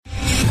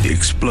The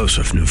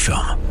explosive new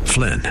film,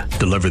 Flynn,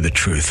 deliver the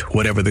truth,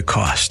 whatever the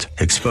cost,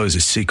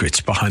 exposes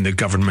secrets behind the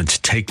government's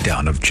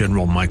takedown of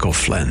General Michael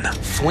Flynn.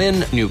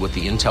 Flynn knew what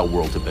the intel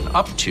world had been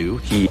up to.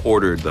 He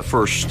ordered the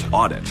first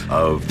audit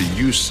of the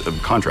use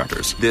of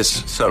contractors.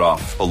 This set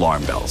off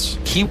alarm bells.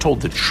 He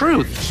told the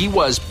truth. He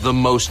was the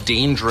most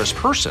dangerous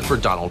person for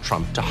Donald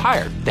Trump to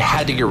hire. They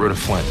had to get rid of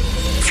Flynn.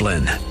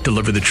 Flynn,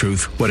 deliver the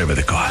truth, whatever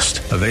the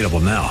cost. Available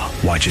now.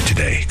 Watch it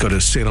today. Go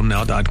to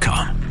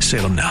salemnow.com.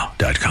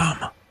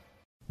 salemnow.com.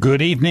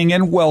 Good evening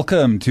and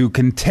welcome to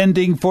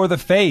Contending for the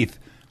Faith.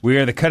 We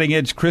are the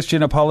cutting-edge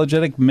Christian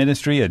apologetic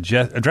ministry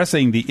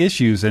addressing the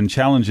issues and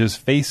challenges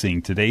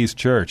facing today's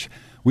church.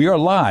 We are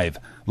live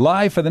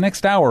for the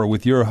next hour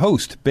with your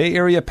host, Bay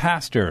Area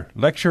pastor,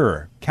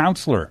 lecturer,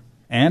 counselor,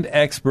 and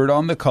expert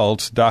on the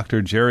cults,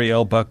 Dr. Jerry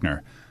L.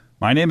 Buckner.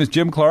 My name is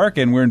Jim Clark,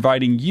 and we're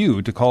inviting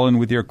you to call in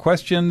with your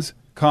questions,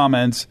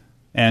 comments,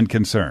 and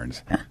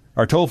concerns.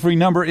 Our toll-free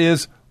number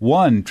is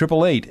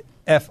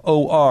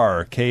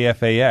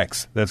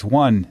 1-888-FOR-KFAX. That's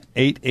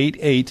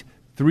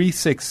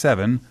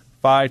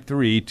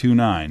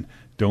 1-888-367-5329.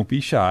 Don't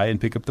be shy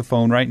and pick up the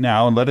phone right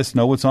now and let us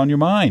know what's on your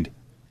mind.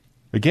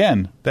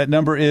 Again, that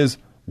number is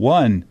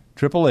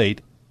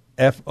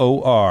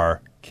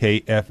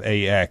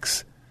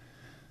 1-888-FOR-KFAX.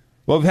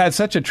 Well, we've had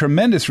such a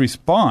tremendous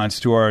response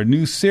to our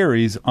new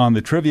series on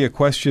the trivia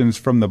questions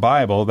from the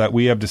Bible that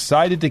we have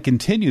decided to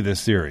continue this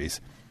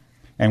series.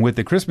 And with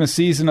the Christmas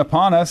season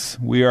upon us,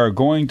 we are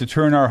going to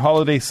turn our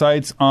holiday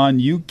sights on,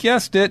 you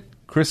guessed it,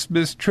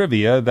 Christmas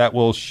trivia that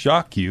will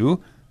shock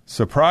you,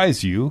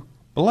 surprise you,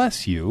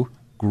 bless you,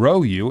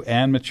 grow you,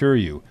 and mature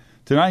you.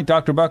 Tonight,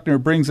 Dr. Buckner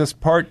brings us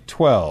part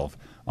 12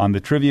 on the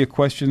trivia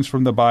questions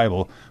from the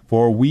Bible,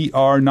 for we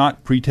are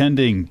not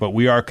pretending, but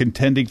we are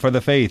contending for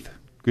the faith.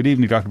 Good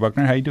evening, Dr.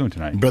 Buckner. How are you doing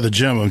tonight? Brother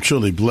Jim, I'm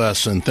truly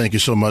blessed, and thank you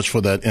so much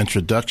for that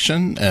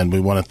introduction. And we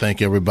want to thank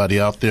everybody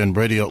out there in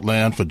Radio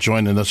Land for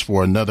joining us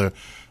for another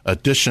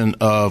edition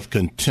of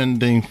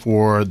Contending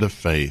for the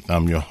Faith.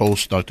 I'm your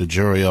host, Dr.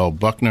 Jerry L.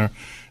 Buckner,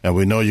 and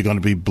we know you're going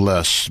to be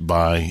blessed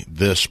by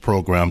this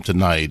program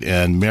tonight.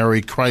 And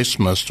Merry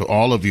Christmas to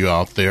all of you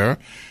out there,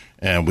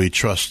 and we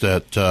trust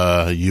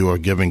that you are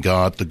giving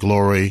God the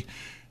glory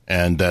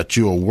and that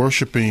you are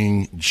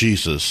worshiping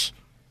Jesus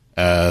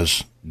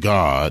as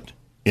God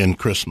in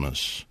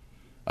Christmas.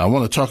 I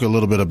want to talk a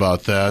little bit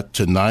about that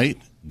tonight,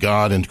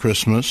 God in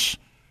Christmas,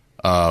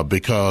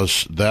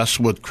 because that's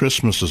what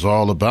Christmas is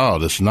all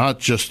about. It's not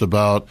just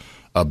about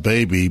a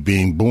baby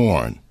being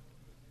born.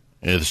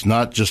 It's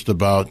not just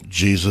about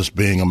Jesus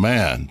being a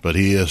man, but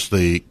he is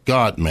the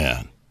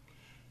God-man.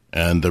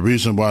 And the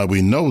reason why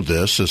we know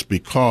this is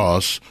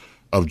because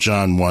of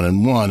John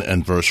 1:1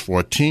 and verse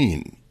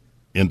 14.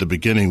 In the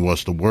beginning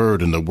was the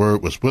Word, and the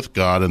Word was with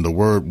God, and the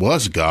Word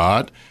was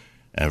God.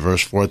 And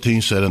verse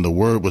 14 said, and the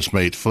Word was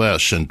made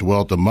flesh and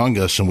dwelt among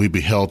us, and we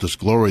beheld his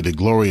glory, the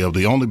glory of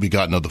the only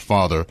begotten of the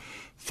Father,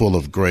 full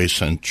of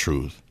grace and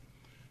truth.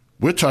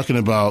 We're talking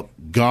about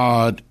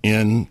God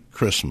in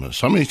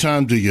Christmas. How many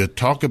times do you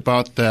talk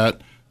about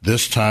that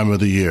this time of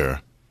the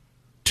year?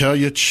 Tell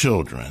your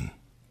children,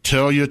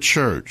 tell your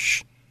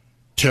church,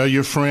 tell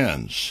your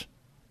friends,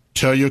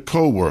 tell your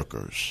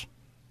co-workers.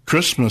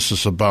 Christmas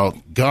is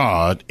about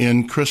God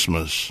in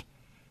Christmas.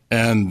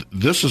 And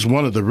this is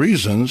one of the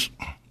reasons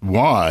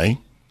why,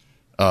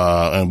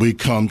 and we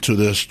come to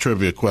this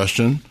trivia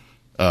question,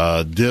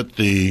 did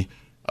the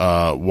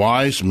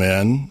wise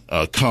men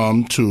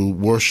come to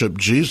worship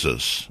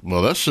Jesus?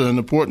 Well, that's an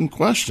important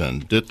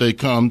question. Did they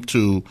come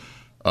to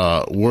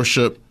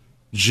worship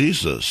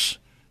Jesus?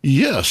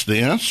 Yes, the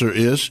answer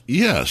is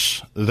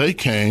yes. They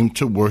came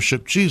to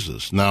worship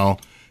Jesus. Now,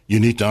 you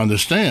need to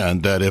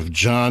understand that if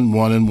John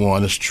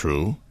 1:1 is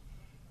true,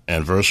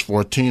 and verse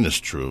 14 is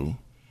true,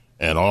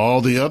 and all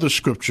the other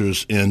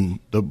scriptures in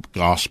the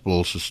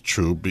Gospels is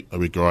true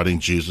regarding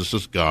Jesus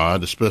as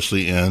God,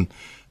 especially in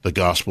the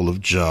Gospel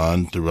of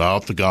John.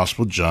 Throughout the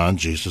Gospel of John,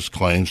 Jesus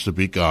claims to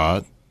be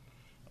God.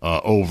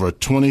 Over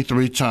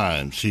 23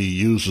 times he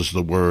uses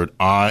the word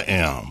I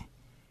am.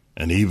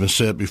 And he even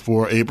said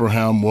before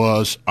Abraham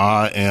was,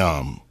 I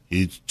am.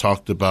 He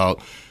talked about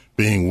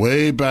being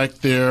way back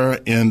there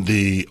in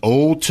the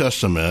Old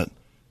Testament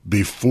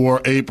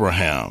before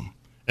Abraham.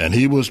 And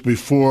he was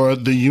before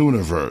the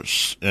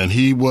universe, and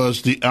he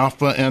was the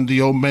Alpha and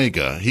the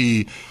Omega.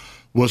 He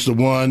was the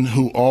one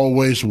who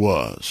always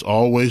was,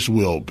 always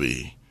will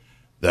be.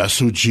 That's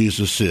who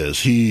Jesus is.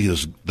 He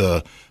is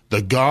the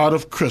God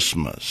of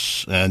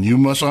Christmas, and you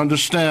must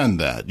understand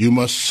that. You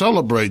must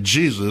celebrate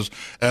Jesus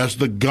as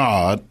the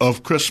God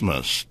of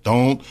Christmas.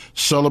 Don't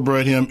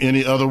celebrate him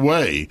any other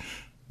way,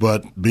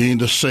 but being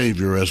the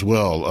Savior as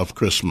well of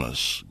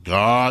Christmas.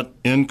 God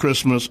in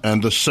Christmas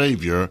and the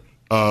Savior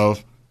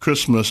of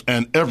Christmas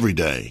and every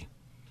day.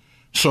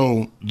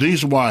 So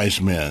these wise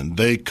men,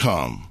 they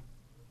come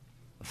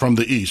from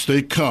the east.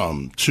 They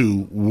come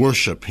to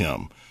worship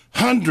him.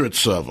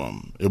 Hundreds of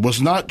them. It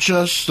was not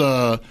just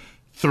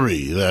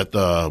 3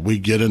 that we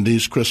get in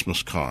these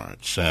Christmas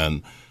cards.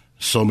 And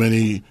so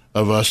many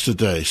of us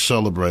today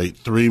celebrate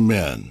 3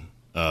 men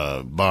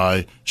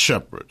by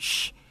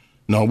shepherds.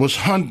 No, it was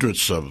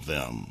hundreds of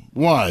them.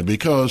 Why?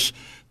 Because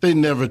they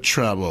never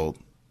traveled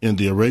in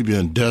the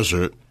Arabian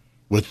desert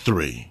with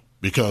 3,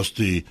 because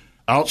the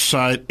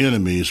outside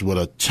enemies would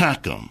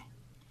attack them,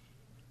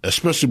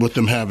 especially with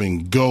them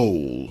having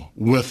gold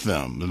with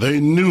them. They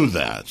knew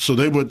that, so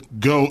they would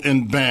go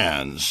in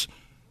bands,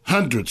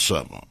 hundreds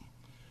of them.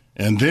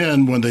 And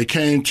then when they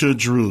came to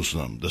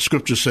Jerusalem, the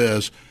scripture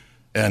says,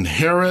 and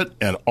Herod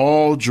and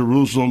all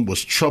Jerusalem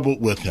was troubled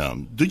with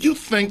him. Do you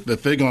think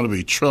that they're going to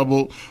be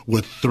troubled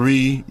with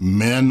 3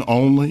 men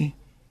only?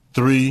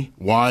 3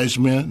 wise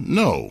men?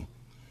 No.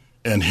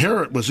 And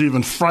Herod was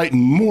even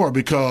frightened more,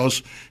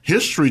 because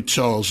history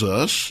tells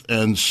us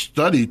and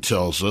study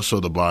tells us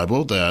of the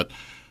Bible that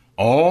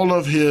all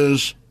of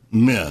his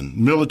men,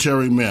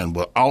 military men,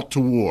 were out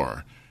to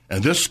war.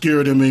 And this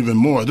scared him even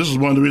more. This is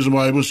one of the reasons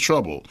why he was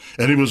troubled.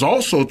 And he was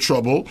also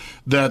troubled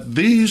that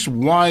these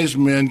wise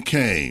men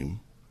came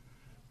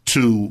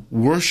to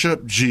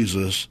worship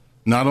Jesus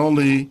not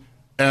only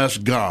as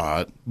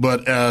God,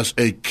 but as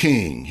a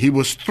king. He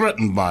was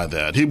threatened by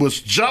that. He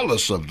was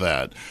jealous of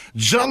that.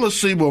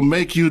 Jealousy will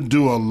make you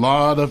do a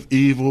lot of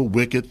evil,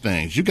 wicked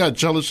things. You got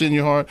jealousy in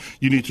your heart,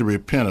 you need to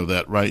repent of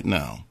that right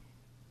now.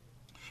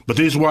 But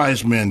these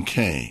wise men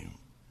came.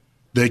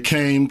 They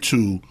came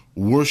to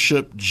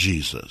worship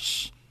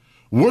Jesus.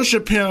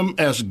 Worship him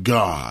as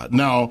God.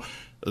 Now,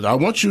 I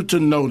want you to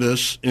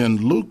notice in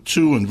Luke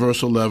 2 and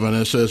verse 11,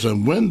 it says,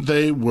 and when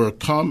they were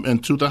come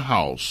into the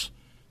house,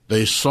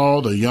 they saw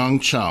the young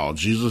child,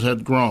 Jesus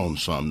had grown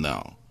some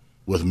now,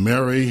 with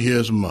Mary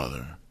his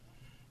mother,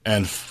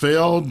 and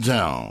fell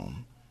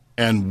down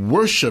and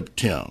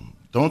worshiped him.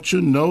 Don't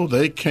you know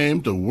they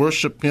came to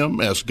worship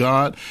him as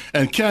God?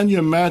 And can you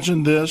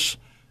imagine this?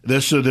 They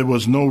said there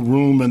was no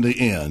room in the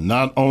inn,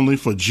 not only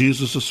for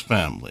Jesus'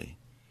 family,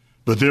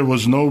 but there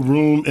was no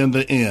room in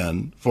the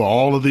inn for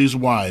all of these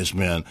wise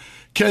men.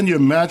 Can you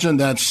imagine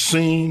that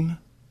scene?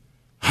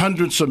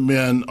 Hundreds of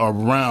men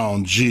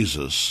around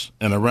Jesus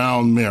and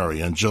around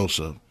Mary and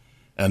Joseph,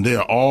 and they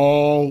are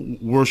all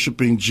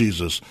worshiping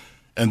Jesus.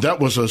 And that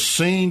was a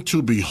scene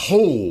to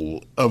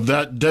behold of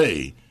that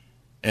day,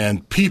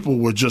 and people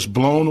were just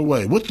blown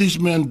away. What these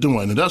men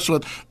doing? And that's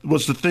what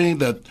was the thing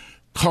that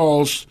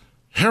caused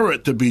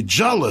Herod to be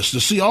jealous, to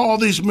see all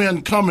these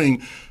men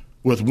coming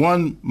with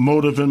one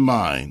motive in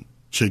mind,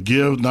 to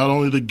give not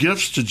only the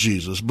gifts to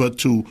Jesus, but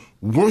to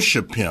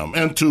worship him,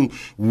 and to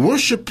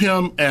worship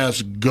him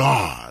as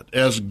God,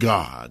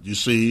 you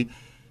see,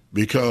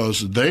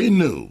 because they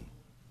knew,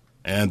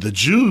 and the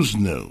Jews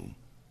knew,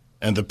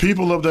 and the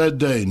people of that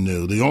day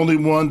knew, the only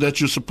one that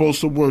you're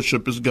supposed to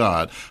worship is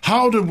God.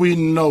 How do we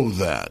know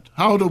that?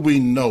 How do we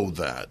know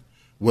that?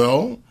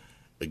 Well,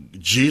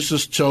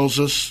 Jesus tells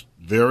us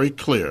very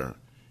clear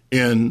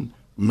in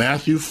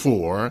Matthew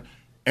 4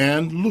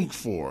 and Luke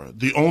 4.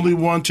 The only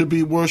one to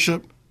be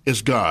worshiped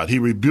is God. He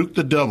rebuked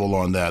the devil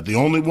on that. The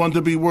only one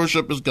to be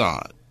worshiped is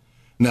God.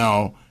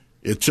 Now,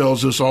 it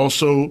tells us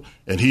also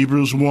in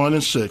Hebrews 1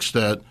 and 6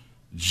 that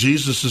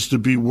Jesus is to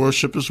be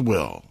worshiped as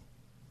well.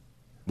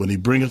 When he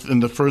bringeth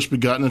in the first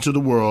begotten into the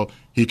world,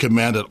 he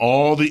commanded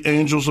all the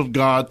angels of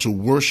God to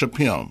worship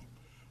him.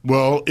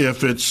 Well,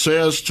 if it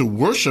says to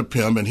worship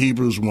him in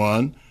Hebrews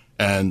 1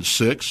 and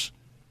 6,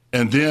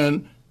 and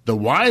then the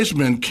wise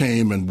men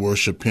came and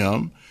worshiped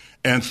him,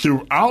 and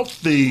throughout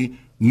the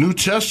New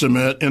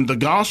Testament in the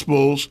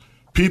Gospels,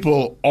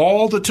 people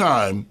all the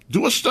time,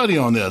 do a study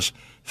on this,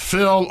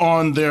 fell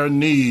on their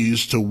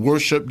knees to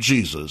worship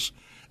Jesus,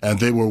 and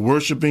they were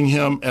worshiping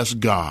him as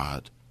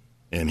God.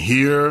 And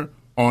here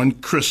on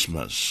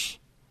Christmas,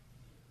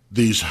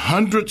 these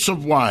hundreds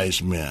of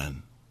wise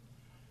men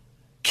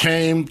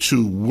came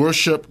to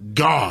worship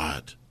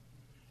God.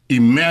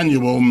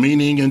 Emmanuel,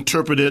 meaning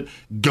interpreted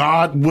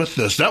God with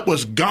us. That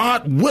was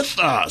God with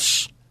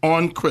us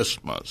on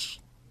Christmas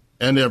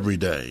and every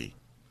day.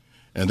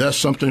 And that's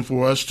something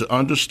for us to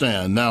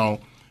understand. Now,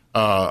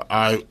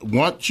 I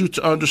want you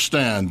to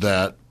understand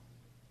that,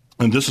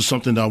 and this is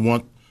something that I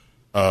want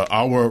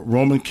our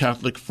Roman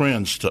Catholic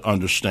friends to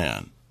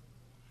understand.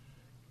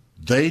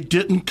 They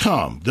didn't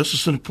come, this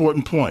is an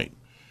important point,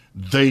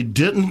 they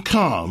didn't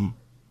come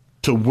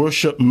to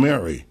worship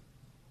Mary.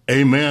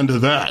 Amen to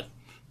that.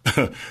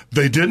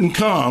 They didn't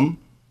come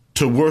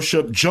to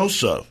worship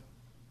Joseph.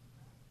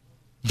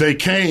 They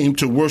came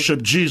to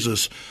worship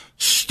Jesus.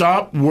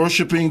 Stop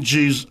worshiping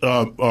Jesus,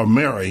 or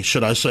Mary,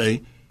 should I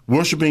say,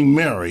 worshiping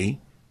Mary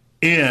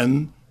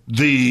in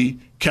the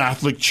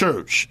Catholic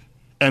Church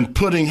and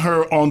putting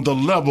her on the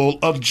level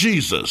of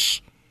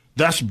Jesus.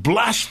 That's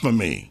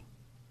blasphemy.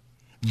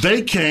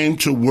 They came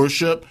to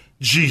worship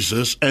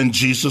Jesus and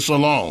Jesus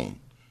alone.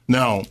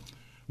 Now,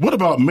 what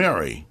about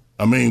Mary?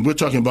 I mean, we're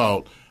talking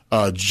about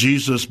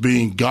Jesus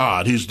being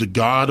God. He's the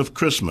God of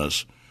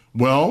Christmas.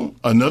 Well,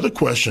 another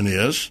question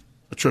is,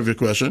 a trivia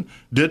question,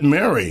 did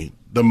Mary,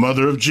 the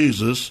mother of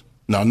Jesus,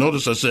 now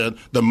notice I said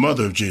the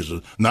mother of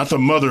Jesus, not the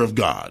mother of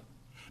God,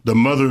 the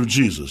mother of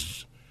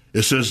Jesus.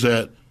 It says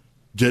that,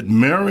 did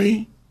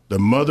Mary, the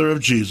mother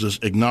of Jesus,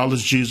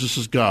 acknowledge Jesus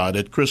as God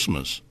at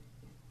Christmas?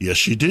 Yes,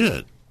 she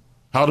did.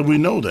 How do we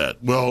know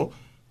that? Well,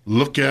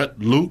 look at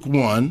Luke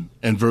 1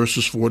 and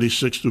verses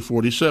 46 to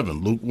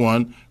 47. Luke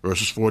 1,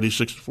 verses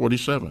 46 to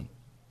 47.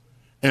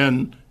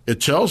 And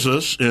it tells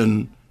us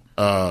in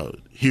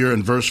here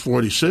in verse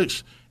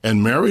 46,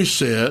 and Mary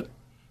said,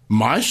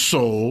 my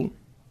soul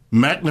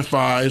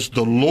magnifies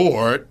the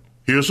Lord.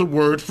 Here's a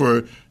word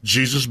for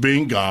Jesus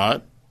being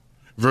God.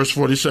 Verse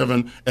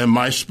 47, and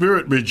my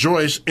spirit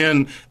rejoice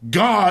in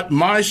God,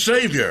 my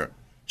Savior.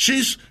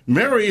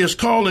 Mary is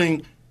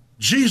calling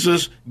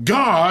Jesus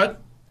God,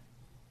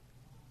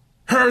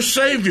 her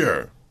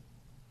Savior.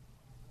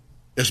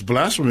 It's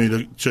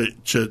blasphemy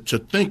to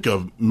think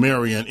of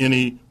Mary in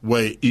any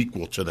way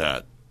equal to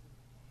that.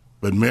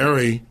 But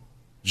Mary,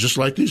 just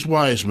like these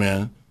wise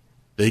men,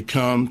 they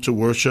come to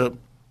worship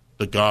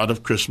the God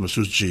of Christmas,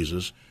 who's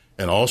Jesus.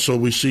 And also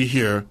we see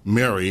here,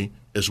 Mary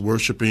is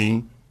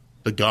worshiping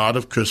the God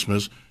of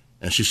Christmas,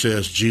 and she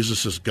says,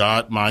 Jesus is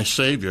God, my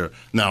Savior.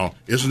 Now,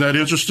 isn't that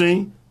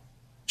interesting?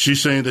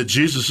 She's saying that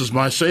Jesus is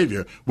my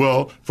Savior.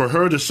 Well, for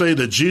her to say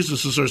that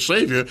Jesus is her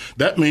Savior,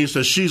 that means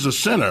that she's a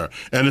sinner.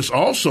 And it's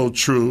also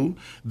true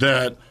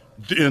that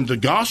in the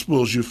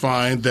Gospels you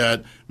find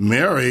that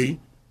Mary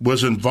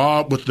was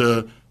involved with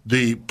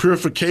the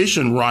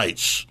purification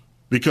rites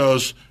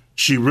because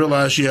she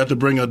realized she had to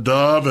bring a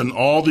dove and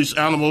all these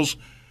animals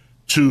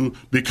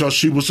because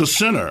she was a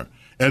sinner.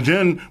 And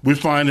then we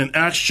find in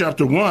Acts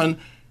chapter 1,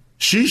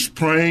 she's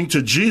praying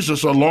to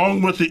Jesus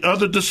along with the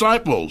other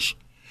disciples.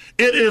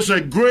 It is a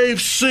grave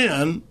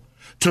sin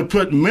to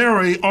put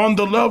Mary on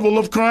the level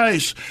of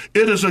Christ.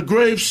 It is a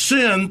grave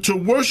sin to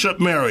worship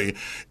Mary.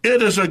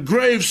 It is a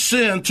grave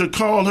sin to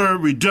call her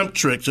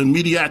redemptrix and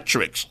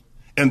mediatrix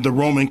in the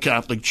Roman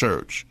Catholic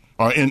Church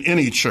or in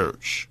any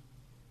church.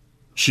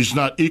 She's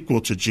not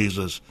equal to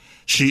Jesus.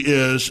 She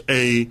is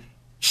a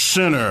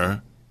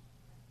sinner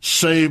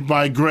saved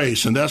by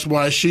grace. And that's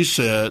why she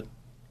said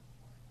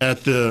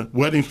at the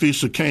wedding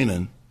feast of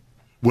Canaan,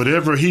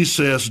 whatever he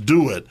says,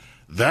 do it.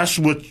 That's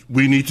what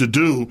we need to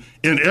do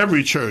in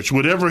every church.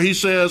 Whatever he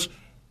says,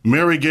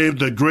 Mary gave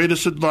the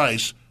greatest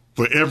advice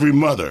for every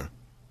mother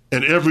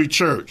in every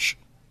church.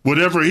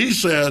 Whatever he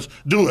says,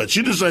 do it.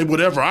 She didn't say,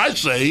 whatever I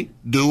say,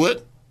 do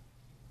it.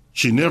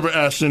 She never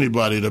asked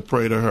anybody to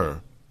pray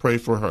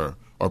for her,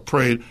 or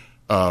pray,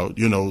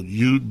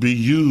 you'd be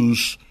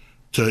used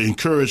to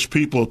encourage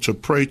people to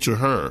pray to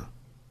her,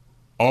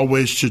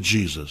 always to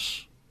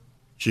Jesus.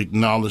 She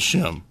acknowledged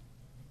him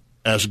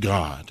as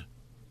God.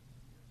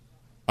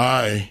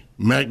 I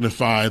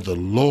magnify the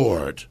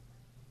Lord,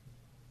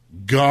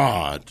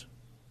 God,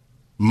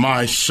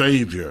 my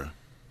Savior.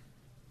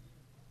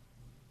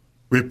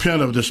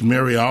 Repent of this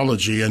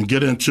Mariology and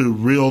get into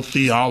real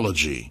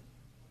theology.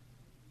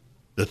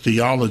 The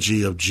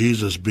theology of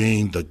Jesus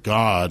being the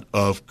God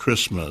of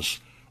Christmas.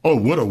 Oh,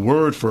 what a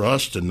word for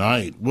us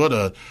tonight. What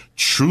a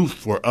truth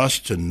for us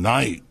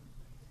tonight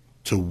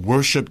to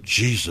worship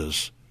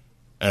Jesus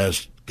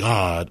as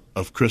God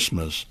of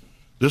Christmas.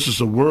 This is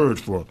a word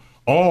for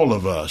all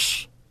of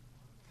us.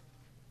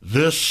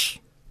 This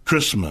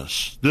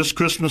Christmas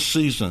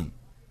season,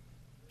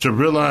 to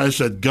realize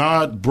that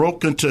God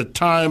broke into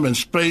time and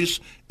space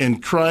in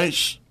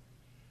Christ,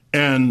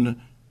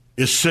 and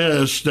it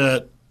says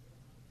that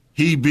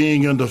he,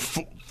 being in the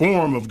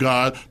form of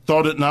God,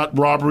 thought it not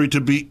robbery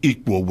to be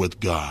equal with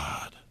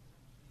God.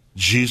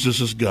 Jesus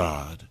is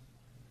God,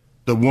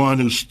 the one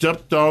who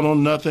stepped out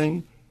on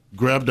nothing,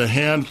 grabbed a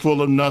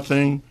handful of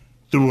nothing,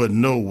 threw it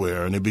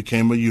nowhere, and it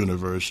became a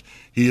universe.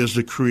 He is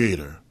the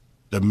creator,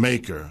 the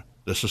maker,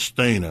 the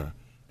sustainer,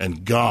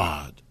 and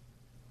God.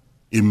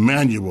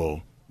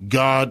 Emmanuel,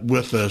 God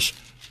with us.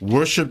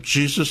 Worship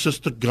Jesus as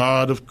the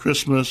God of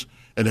Christmas,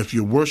 and if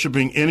you're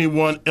worshiping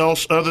anyone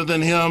else other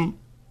than him,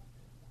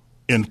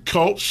 in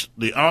cults,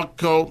 the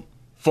occult,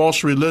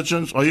 false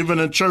religions, or even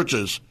in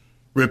churches,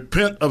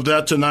 repent of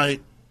that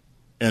tonight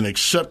and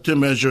accept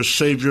him as your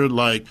Savior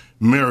like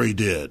Mary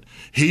did.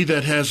 He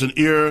that has an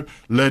ear,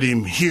 let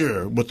him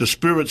hear what the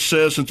Spirit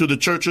says into the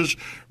churches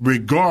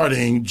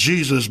regarding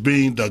Jesus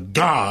being the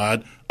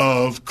God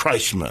of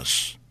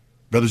Christmas.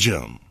 Brother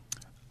Jim.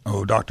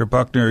 Oh, Dr.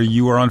 Buckner,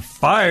 you are on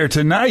fire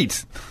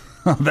tonight.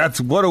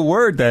 That's what a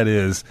word that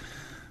is.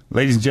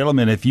 Ladies and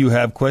gentlemen, if you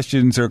have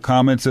questions or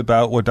comments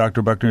about what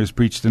Dr. Buckner has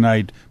preached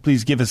tonight,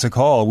 please give us a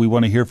call. We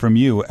want to hear from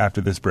you after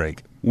this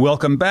break.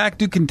 Welcome back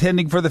to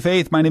Contending for the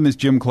Faith. My name is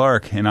Jim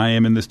Clark, and I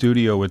am in the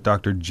studio with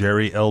Dr.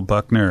 Jerry L.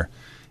 Buckner.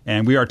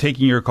 And we are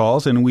taking your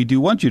calls, and we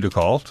do want you to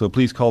call, so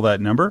please call that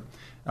number.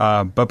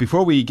 But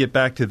before we get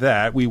back to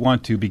that, we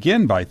want to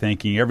begin by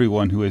thanking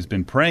everyone who has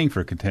been praying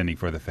for Contending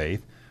for the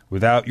Faith.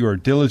 Without your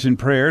diligent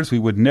prayers, we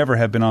would never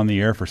have been on the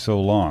air for so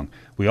long.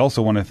 We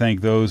also want to thank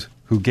those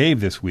who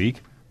gave this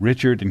week: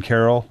 Richard and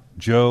Carol,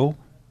 Joe,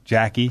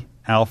 Jackie,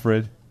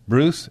 Alfred,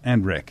 Bruce,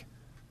 and Rick.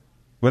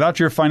 Without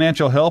your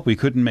financial help, we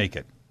couldn't make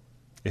it.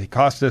 It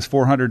cost us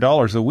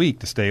 $400 a week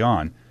to stay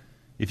on.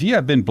 If you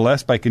have been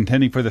blessed by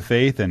Contending for the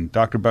Faith and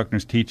Dr.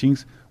 Buckner's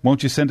teachings,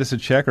 won't you send us a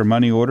check or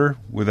money order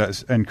with an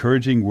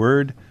encouraging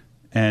word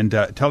and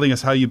telling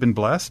us how you've been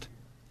blessed?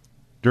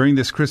 During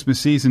this Christmas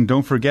season,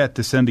 don't forget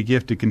to send a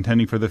gift to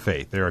Contending for the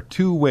Faith. There are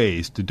two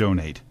ways to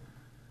donate.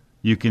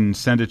 You can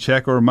send a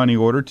check or a money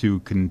order to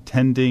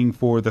Contending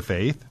for the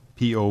Faith,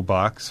 P.O.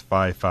 Box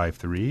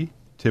 553,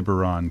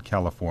 Tiburon,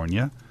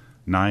 California,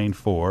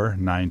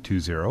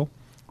 94920.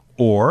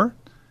 Or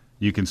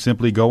you can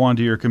simply go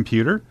onto your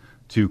computer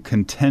to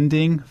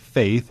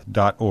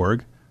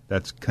contendingfaith.org.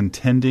 That's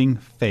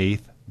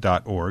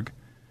contendingfaith.org.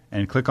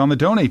 And click on the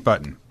donate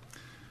button.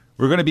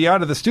 We're going to be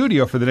out of the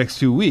studio for the next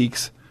 2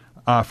 weeks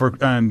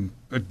during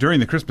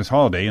the Christmas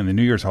holiday and the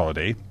New Year's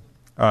holiday.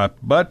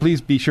 But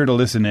please be sure to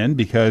listen in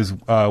because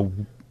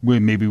we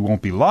maybe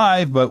won't be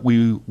live, but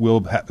we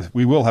will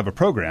have a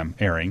program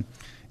airing.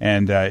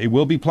 And it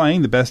will be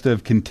playing the best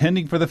of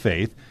Contending for the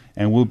Faith,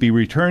 and we'll be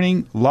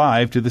returning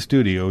live to the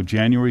studio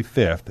January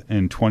 5th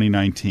in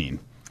 2019.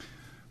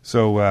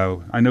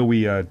 So I know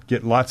we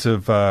get lots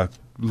of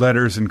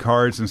letters and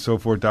cards and so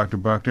forth, Dr.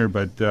 Buckner,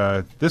 but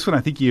this one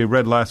I think you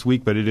read last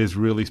week, but it is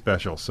really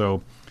special.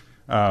 So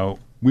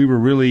we were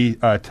really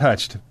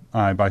touched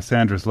by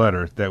Sandra's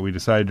letter that we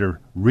decided to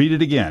read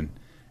it again,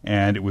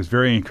 and it was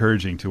very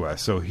encouraging to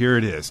us. So here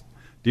it is.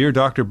 Dear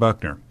Dr.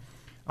 Buckner,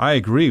 I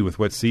agree with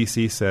what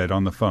CC said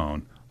on the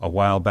phone a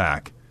while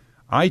back.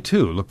 I,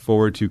 too, look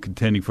forward to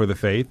Contending for the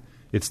Faith.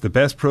 It's the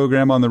best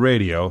program on the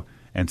radio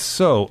and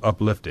so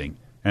uplifting,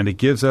 and it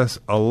gives us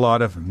a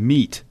lot of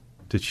meat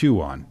to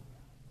chew on.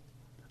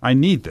 I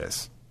need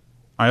this.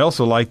 I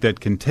also like that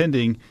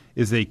Contending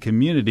is a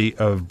community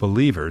of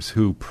believers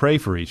who pray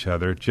for each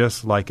other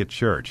just like at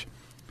church.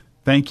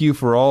 Thank you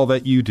for all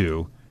that you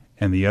do,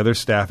 and the other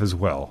staff as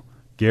well.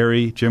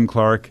 Gary, Jim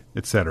Clark,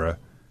 etc.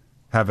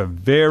 Have a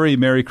very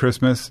Merry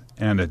Christmas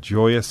and a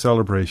joyous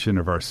celebration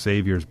of our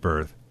Savior's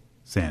birth.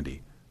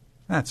 Sandy.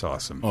 That's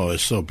awesome. Oh,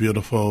 it's so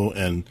beautiful,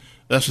 and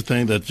that's the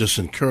thing that just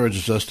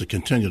encourages us to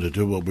continue to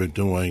do what we're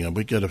doing. And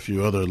we get a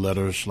few other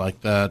letters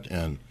like that,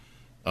 and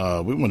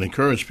we want to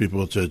encourage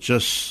people to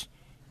just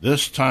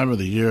this time of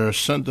the year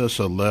send us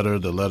a letter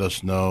to let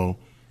us know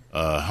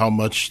how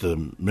much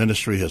the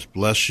ministry has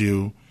blessed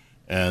you,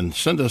 and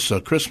send us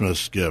a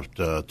Christmas gift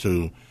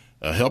to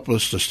help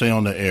us to stay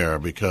on the air,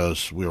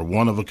 because we're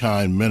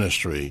one-of-a-kind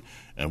ministry,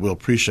 and we'll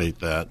appreciate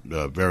that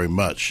very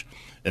much.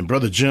 And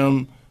Brother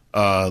Jim,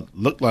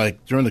 looked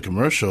like during the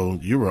commercial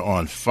you were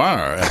on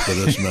fire after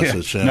this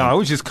message. No, I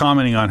was just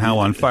commenting on how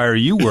on fire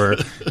you were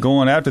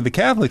going after the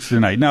Catholics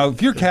tonight. Now,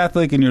 if you're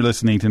Catholic and you're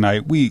listening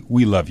tonight, we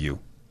love you.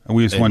 And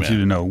we just want you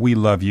to know we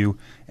love you.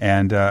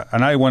 And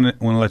I want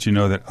to let you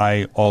know that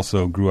I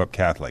also grew up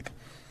Catholic.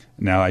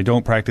 Now, I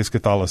don't practice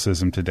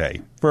Catholicism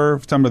today for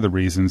some of the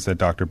reasons that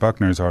Dr.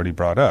 Buckner has already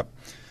brought up.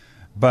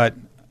 But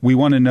we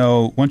want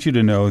you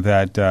to know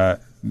that,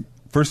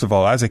 first of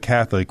all, as a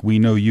Catholic, we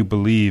know you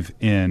believe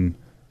in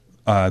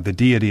the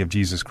deity of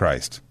Jesus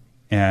Christ,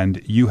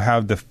 and you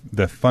have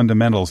the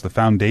fundamentals, the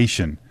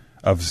foundation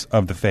of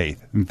the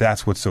faith. And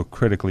that's what's so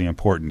critically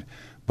important.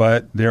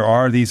 But there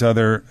are these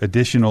other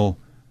additional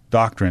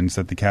doctrines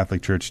that the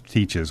Catholic Church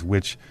teaches,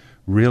 which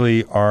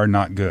really are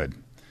not good.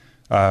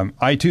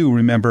 I, too,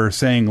 remember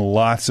saying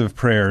lots of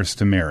prayers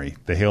to Mary,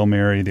 the Hail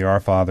Mary, the Our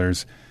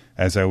Fathers,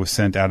 as I was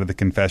sent out of the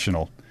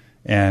confessional.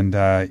 And,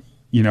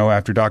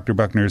 after Dr.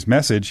 Buckner's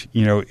message,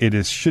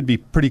 it should be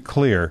pretty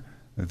clear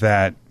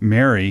that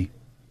Mary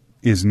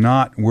is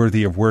not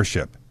worthy of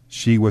worship.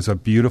 She was a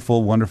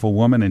beautiful, wonderful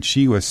woman, and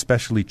she was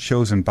specially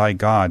chosen by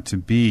God to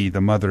be the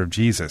mother of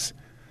Jesus.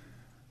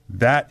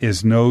 That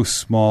is no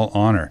small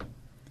honor,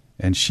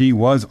 and she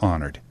was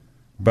honored.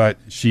 But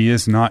she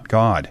is not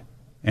God,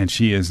 and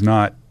she is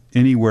not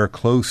anywhere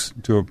close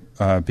to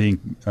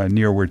being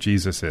near where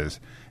Jesus is.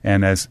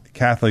 And as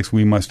Catholics,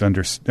 we must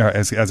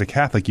as a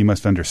Catholic, you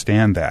must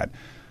understand that.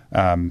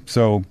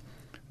 So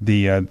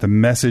the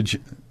message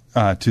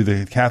to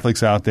the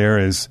Catholics out there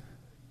is,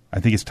 I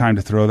think it's time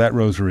to throw that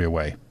rosary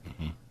away,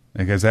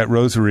 because that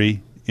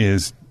rosary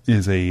is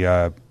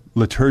a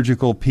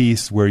liturgical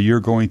piece where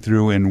you're going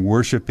through and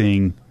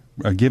worshiping,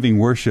 giving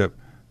worship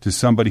to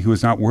somebody who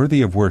is not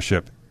worthy of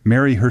worship.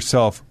 Mary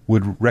herself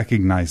would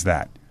recognize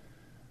that.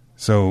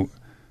 So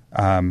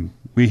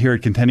we here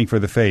at Contending for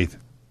the Faith,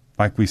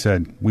 like we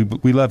said,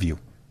 we love you.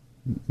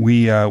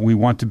 We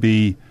want to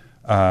be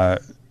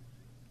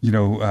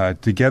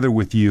together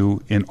with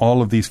you in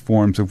all of these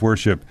forms of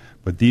worship,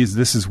 but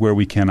this is where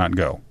we cannot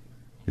go,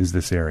 is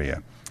this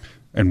area,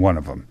 and one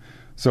of them.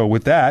 So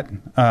with that,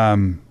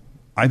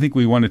 I think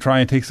we want to try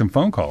and take some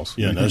phone calls.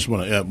 Yeah, and I just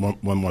want to add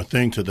one more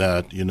thing to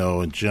that,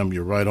 and Jim,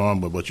 you're right on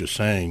with what you're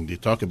saying. You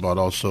talk about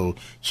also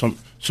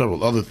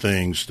several other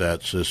things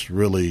that's just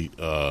really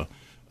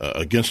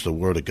against the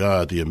Word of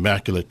God, the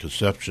Immaculate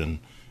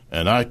Conception,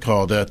 and I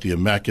call that the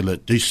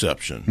Immaculate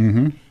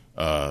Deception,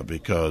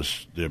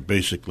 because they're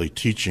basically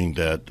teaching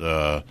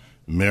that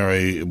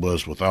Mary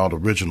was without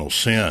original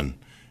sin,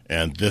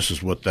 and this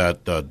is what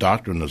that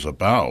doctrine is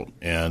about.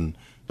 And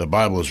the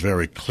Bible is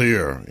very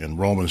clear in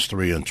Romans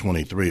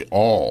 3:23,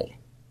 all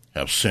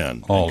have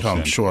sinned and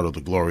come short of the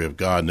glory of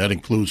God, and that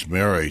includes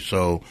Mary.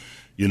 So,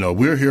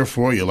 we're here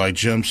for you. Like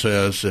Jim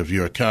says, if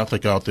you're a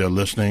Catholic out there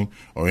listening,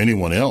 or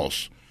anyone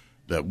else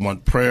that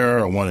want prayer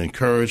or want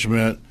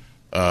encouragement,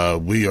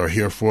 we are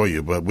here for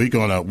you. But we're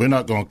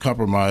not going to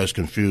compromise,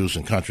 confuse,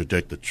 and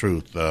contradict the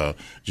truth.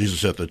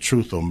 Jesus said the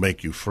truth will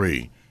make you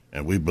free,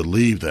 and we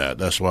believe that.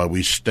 That's why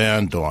we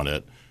stand on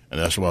it, and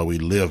that's why we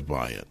live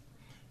by it.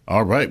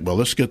 All right, well,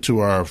 let's get to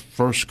our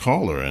first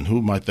caller, and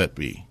who might that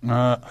be?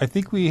 I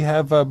think we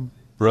have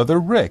Brother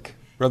Rick.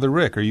 Brother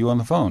Rick, are you on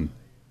the phone?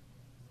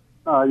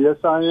 Yes,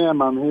 I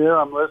am. I'm here.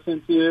 I'm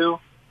listening to you,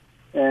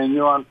 and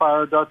you're on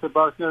fire, Dr.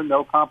 Buckner.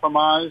 No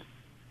compromise.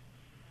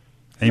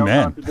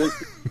 Amen. No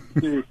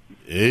contradiction.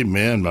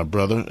 Amen, my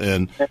brother.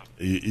 And,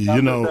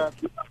 you know...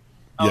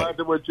 I like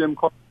what Jim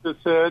Clark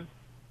just said.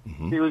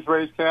 Mm-hmm. He was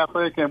raised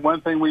Catholic, and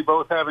one thing we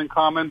both have in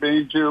common,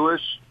 being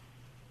Jewish,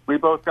 we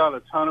both got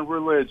a ton of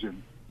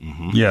religion.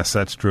 Mm-hmm. Yes,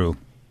 that's true.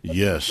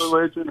 Yes.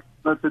 Religion,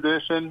 the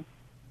tradition,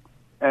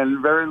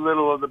 and very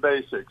little of the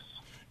basics.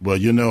 Well,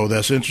 you know,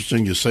 that's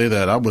interesting you say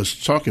that. I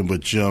was talking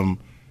with Jim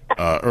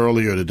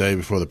earlier today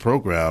before the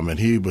program, and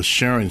he was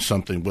sharing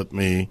something with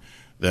me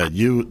that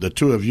the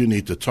two of you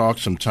need to talk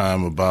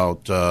sometime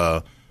about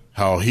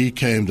how he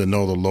came to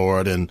know the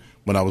Lord. And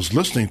when I was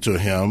listening to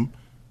him,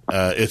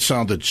 it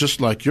sounded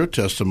just like your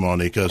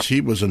testimony, because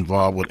he was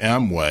involved with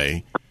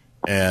Amway,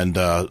 and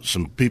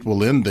some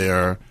people in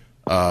there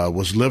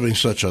was living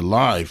such a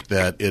life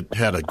that it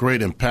had a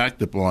great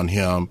impact upon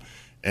him.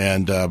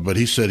 And but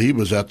he said he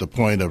was at the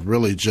point of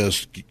really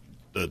just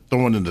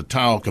throwing in the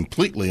towel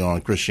completely on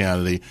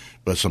Christianity,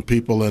 but some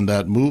people in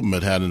that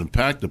movement had an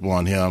impact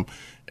upon him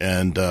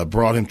and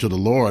brought him to the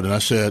Lord. And I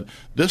said,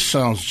 this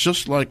sounds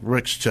just like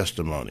Rick's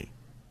testimony.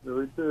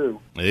 Really do.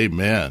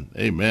 Amen.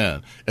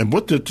 Amen. And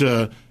what did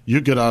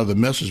you get out of the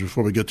message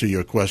before we get to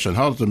your question?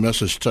 How does the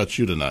message touch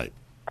you tonight?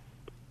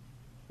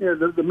 Yeah,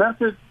 the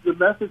message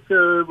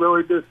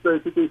really just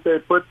basically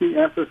said, put the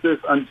emphasis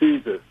on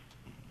Jesus.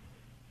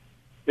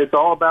 It's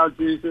all about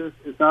Jesus.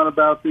 It's not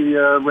about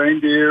the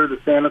reindeer, the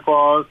Santa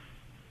Claus.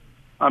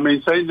 I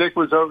mean, Saint Nick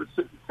was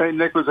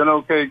an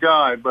okay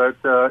guy, but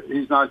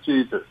he's not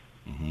Jesus.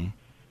 Mm-hmm.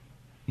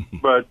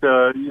 But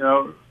you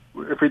know,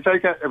 if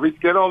we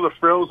get all the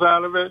frills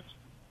out of it,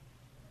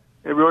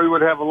 it really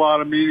would have a lot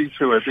of meaning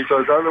to it.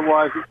 Because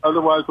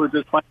otherwise we're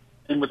just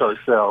playing with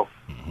ourselves.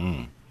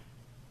 Mm-hmm.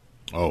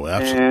 Oh,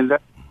 absolutely. And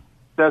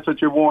that's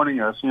what you're warning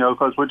us, you know,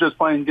 because we're just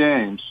playing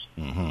games.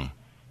 Mm-hmm.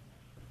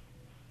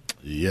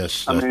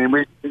 Yes. I mean,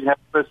 we have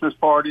Christmas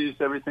parties,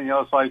 everything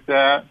else like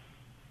that.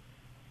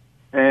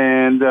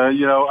 And,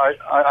 you know,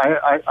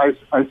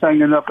 I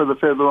sang enough of the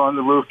Fiddler on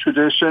the Roof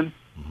tradition.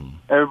 Mm-hmm.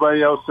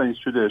 Everybody else sings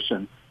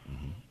tradition.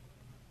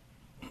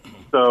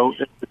 Mm-hmm. So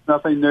it's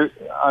nothing new.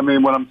 I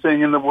mean, what I'm seeing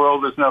in the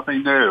world is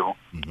nothing new.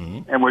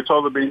 Mm-hmm. And we're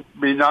told to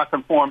be not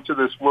conformed to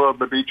this world,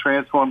 but be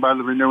transformed by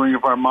the renewing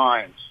of our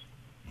minds.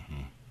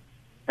 Mm-hmm.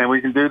 And we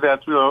can do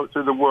that through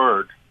the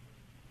Word.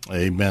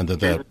 Amen to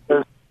that.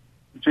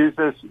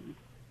 Jesus,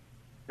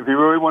 if you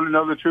really want to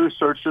know the truth,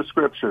 search the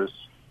Scriptures.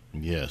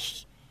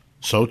 Yes,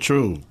 so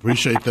true.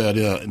 Appreciate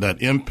that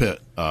input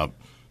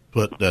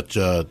that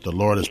the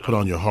Lord has put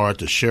on your heart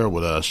to share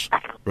with us,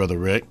 Brother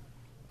Rick.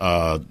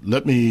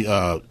 Let me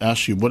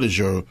ask you, what is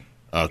your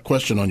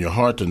question on your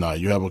heart tonight?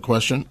 You have a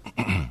question?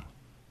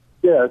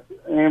 Yes,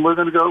 and we're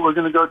going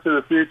to go to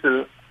the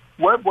future.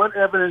 What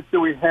evidence do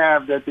we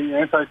have that the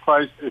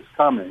Antichrist is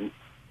coming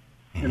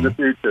in the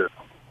future?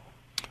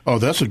 Oh,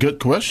 that's a good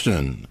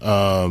question.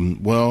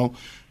 Well,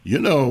 you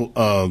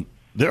know,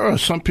 there are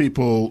some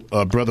people,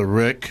 Brother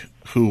Rick,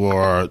 who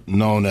are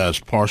known as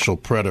partial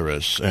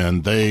preterists,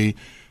 and they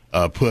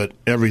put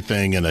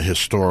everything in a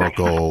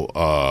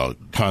historical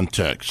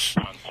context,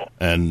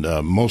 and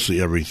mostly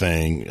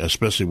everything,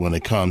 especially when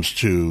it comes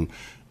to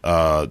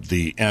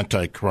the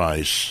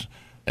Antichrist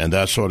and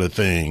that sort of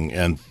thing.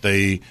 And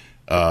they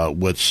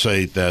would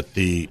say that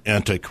the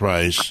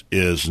Antichrist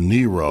is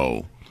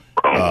Nero.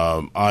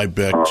 I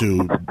beg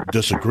to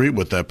disagree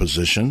with that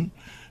position,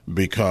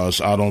 because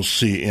I don't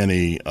see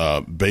any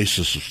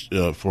basis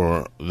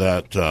for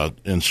that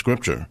in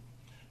Scripture.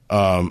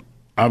 I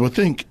would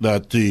think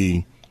that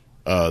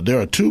there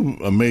are two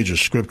major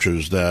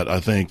scriptures that I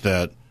think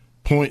that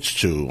points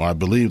to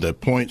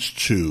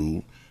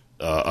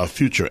a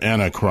future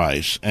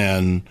Antichrist.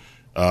 And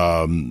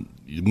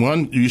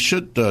one, you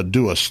should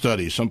do a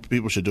study. Some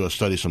people should do a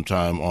study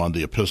sometime on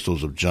the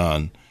epistles of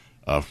John,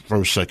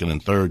 1st, 2nd,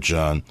 and 3rd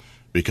John,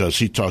 because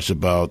he talks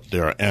about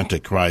there are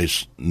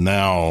antichrists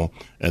now,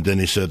 and then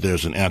he said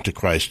there's an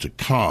antichrist to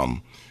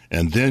come.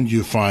 And then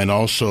you find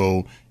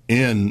also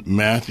in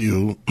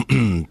Matthew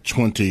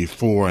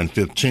 24 and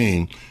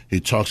 15, he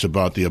talks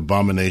about the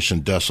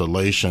abomination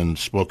desolation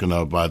spoken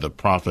of by the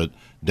prophet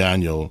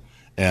Daniel,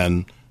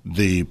 and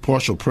the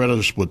partial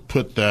preterists would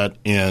put that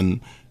in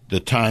the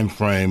time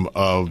frame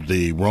of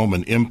the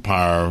Roman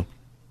Empire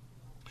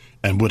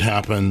and what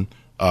happened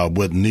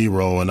with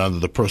Nero and under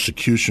the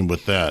persecution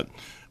with that.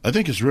 I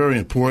think it's very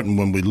important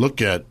when we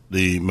look at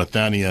the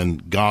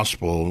Matthanian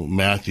Gospel,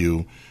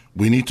 Matthew,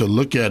 we need to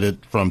look at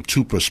it from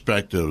two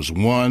perspectives.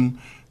 One,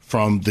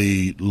 from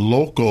the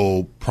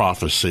local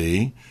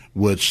prophecy,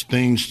 which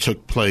things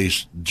took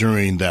place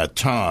during that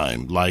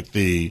time, like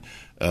the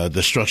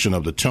destruction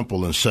of the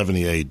temple in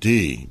 70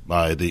 A.D.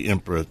 by the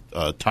Emperor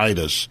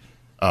Titus.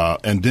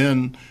 And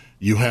then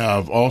you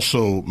have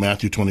also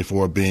Matthew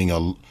 24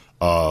 being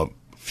a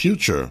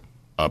future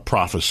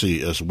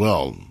prophecy as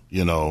well,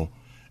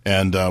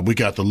 and we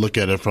got to look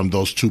at it from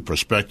those two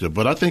perspectives.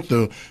 But I think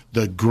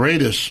the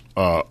greatest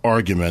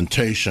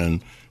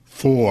argumentation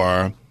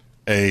for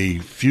a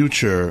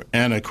future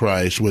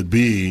Antichrist would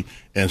be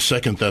in 2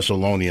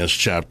 Thessalonians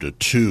chapter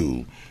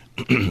 2.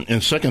 In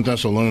 2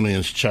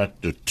 Thessalonians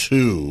chapter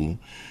 2,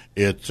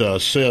 it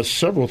says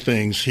several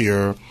things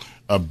here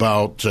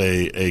about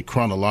a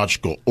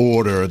chronological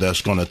order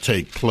that's going to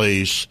take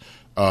place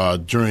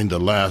during the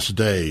last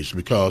days,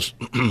 because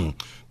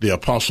the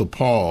Apostle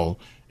Paul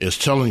is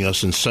telling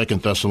us in 2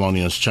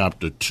 Thessalonians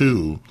chapter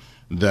 2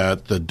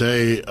 that the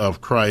day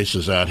of Christ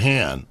is at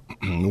hand.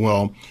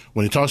 Well,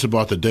 when he talks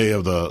about the day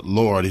of the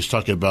Lord, he's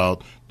talking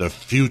about the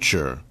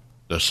future,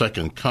 the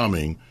second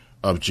coming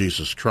of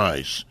Jesus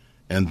Christ.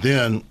 And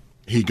then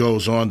he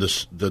goes on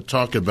to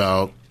talk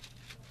about,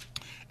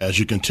 as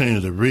you continue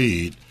to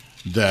read,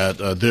 that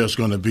there's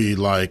going to be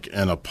like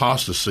an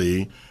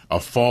apostasy, a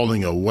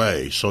falling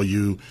away. So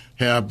you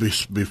have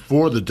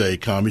before the day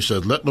come, he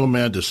says, let no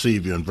man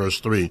deceive you, in verse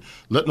 3,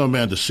 let no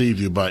man deceive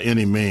you by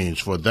any means,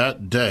 for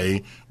that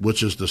day,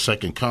 which is the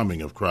second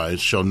coming of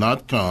Christ, shall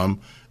not come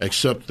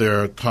except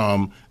there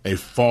come a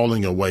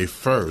falling away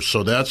first.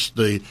 So that's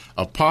the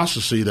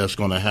apostasy that's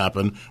going to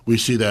happen. We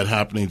see that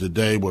happening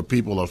today, where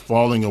people are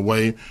falling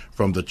away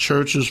from the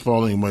churches,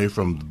 falling away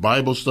from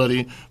Bible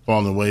study,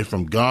 falling away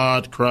from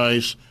God,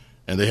 Christ,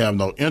 and they have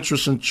no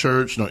interest in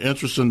church, no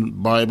interest in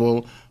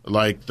Bible,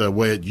 like the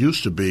way it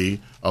used to be,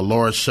 a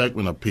large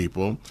segment of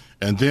people.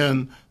 And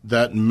then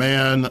that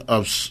man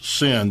of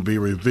sin be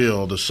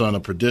revealed, the son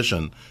of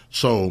perdition.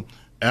 So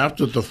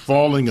after the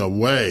falling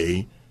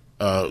away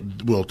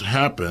will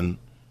happen,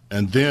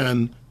 and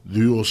then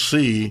you will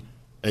see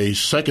a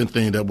second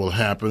thing that will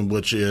happen,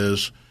 which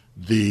is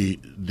the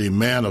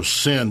man of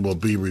sin will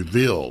be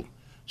revealed.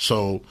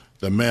 So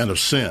the man of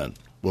sin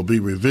will be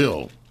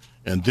revealed.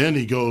 And then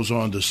he goes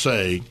on to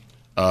say,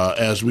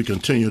 as we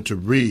continue to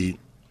read,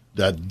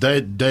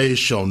 that day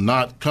shall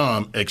not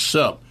come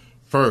except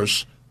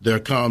first there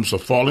comes a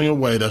falling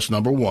away, that's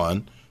number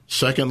one.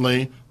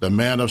 Secondly, the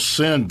man of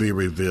sin be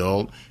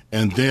revealed.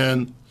 And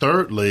then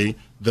thirdly,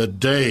 the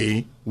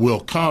day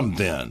will come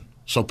then.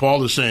 So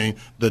Paul is saying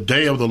the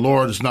day of the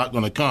Lord is not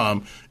going to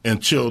come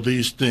until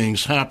these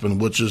things happen,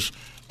 which is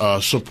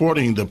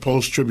supporting the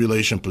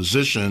post-tribulation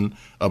position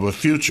of a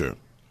future.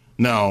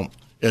 Now,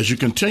 as you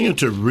continue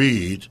to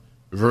read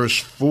verse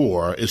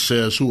 4, it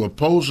says, who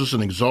opposes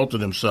and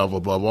exalted himself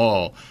above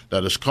all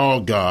that is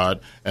called God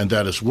and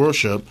that is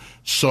worshipped,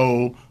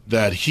 so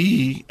that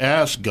he,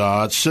 as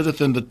God,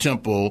 sitteth in the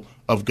temple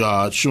of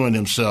God, showing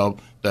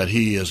himself that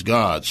he is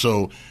God.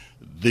 So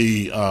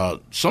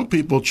some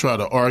people try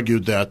to argue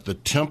that the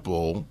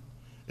temple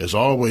is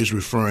always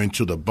referring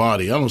to the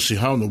body. I don't see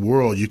how in the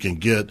world you can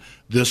get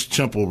this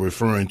temple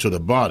referring to the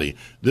body.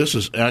 This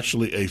is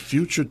actually a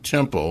future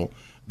temple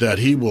that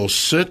he will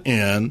sit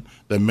in,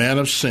 the man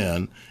of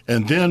sin.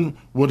 And then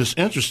what is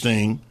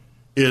interesting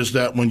is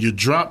that when you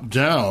drop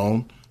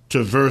down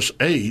to verse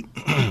 8,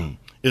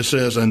 it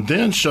says, and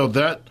then shall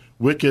that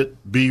wicked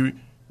be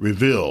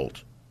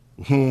revealed,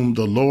 whom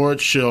the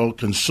Lord shall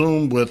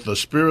consume with the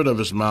spirit of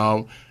his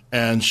mouth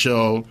and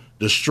shall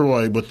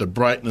destroy with the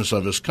brightness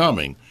of his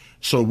coming.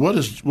 So what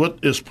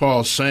is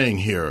Paul saying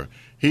here?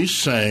 He's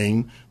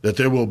saying that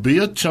there will be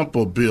a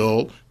temple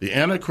built, the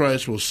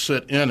Antichrist will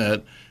sit in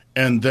it,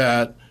 and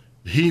that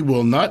he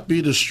will not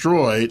be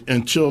destroyed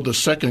until the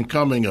second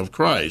coming of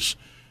Christ.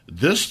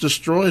 This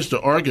destroys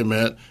the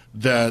argument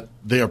that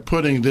they are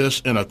putting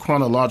this in a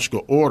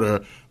chronological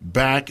order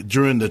back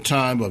during the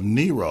time of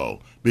Nero,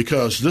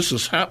 because this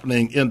is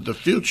happening in the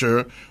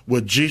future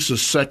with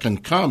Jesus'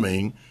 second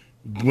coming,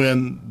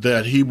 when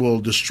that he will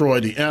destroy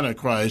the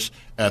Antichrist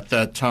at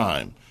that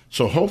time.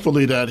 So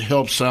hopefully that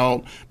helps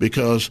out,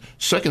 because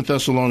 2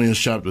 Thessalonians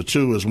chapter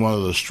 2 is one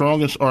of the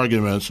strongest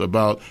arguments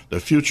about the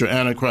future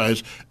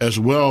Antichrist, as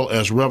well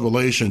as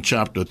Revelation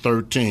chapter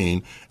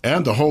 13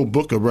 and the whole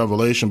book of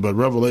Revelation. But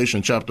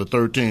Revelation chapter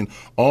 13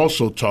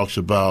 also talks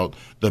about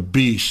the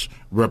beast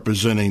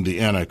representing the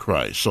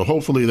Antichrist. So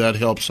hopefully that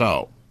helps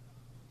out.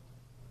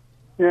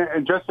 Yeah,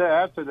 and just to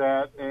add to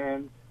that,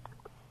 and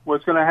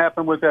what's going to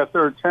happen with that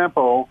third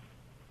temple,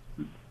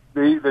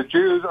 the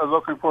Jews are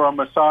looking for a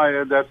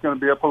Messiah that's going to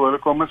be a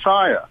political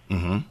Messiah.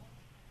 Mm-hmm.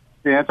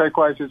 The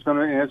Antichrist is going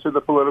to answer the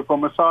political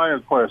Messiah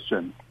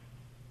question.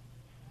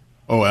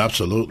 Oh,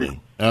 absolutely.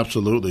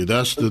 Absolutely.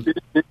 That's Jesus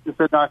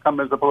did not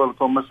come as a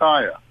political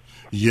Messiah.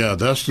 Yeah,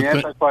 that's the thing.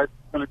 The Antichrist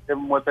is going to give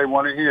them what they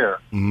want to hear.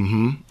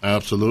 Mm-hmm.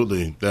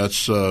 Absolutely.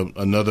 That's a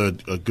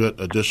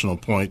good additional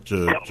point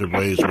to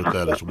raise with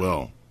that as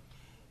well.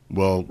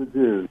 Well, the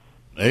Jews.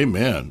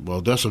 Amen. Well,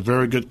 that's a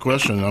very good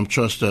question. I'm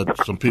trust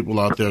that some people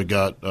out there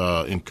got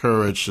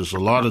encouraged. There's a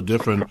lot of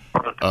different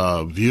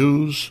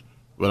views,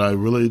 but I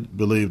really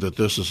believe that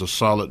this is a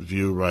solid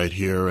view right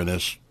here, and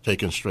it's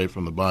taken straight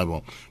from the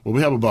Bible. Well,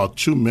 we have about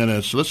 2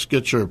 minutes. Let's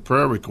get your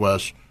prayer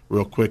requests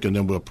real quick, and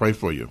then we'll pray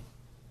for you.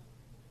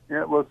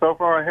 Yeah, well, so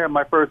far I had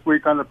my first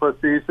week on the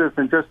prosthesis,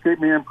 and just keep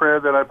me in prayer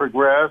that I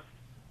progress,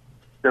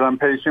 that I'm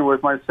patient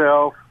with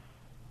myself,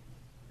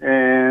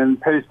 and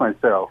pace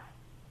myself.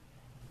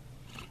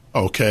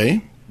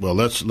 Okay. Well,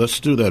 let's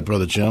do that,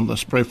 Brother Jim.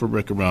 Let's pray for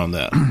Rick around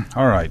that.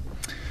 All right.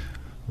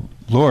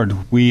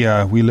 Lord, we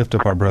lift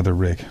up our brother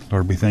Rick.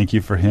 Lord, we thank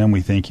you for him.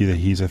 We thank you that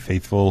he's a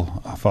faithful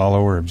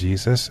follower of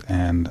Jesus.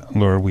 And,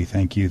 Lord, we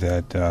thank you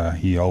that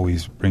he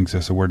always brings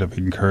us a word of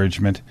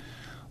encouragement.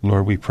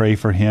 Lord, we pray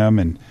for him,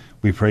 and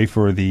we pray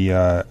for the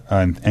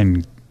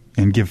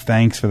and give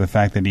thanks for the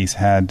fact that he's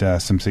had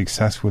some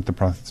success with the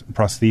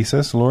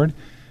prosthesis, Lord.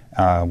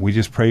 We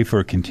just pray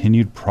for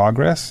continued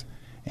progress,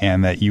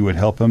 and that you would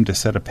help him to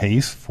set a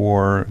pace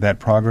for that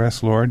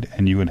progress, Lord,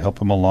 and you would help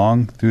him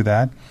along through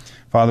that.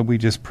 Father, we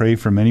just pray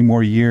for many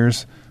more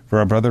years for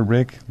our brother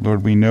Rick.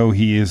 Lord, we know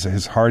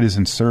his heart is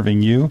in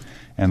serving you,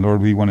 and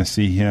Lord, we want to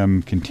see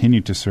him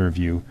continue to serve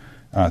you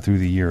through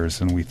the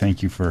years, and we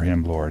thank you for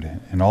him, Lord.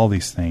 And all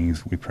these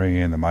things we pray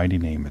in the mighty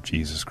name of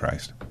Jesus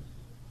Christ.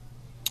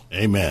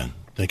 Amen.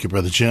 Thank you,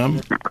 Brother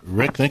Jim.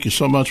 Rick, thank you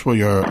so much for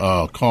your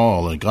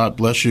call, and God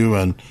bless you,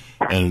 and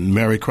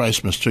Merry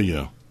Christmas to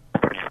you.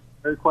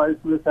 Merry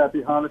Christmas,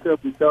 Happy Hanukkah.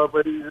 We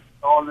celebrating it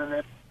all in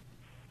it.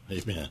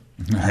 Amen.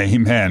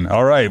 Amen.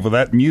 All right. Well,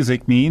 that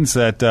music means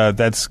that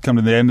that's come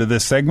to the end of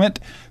this segment,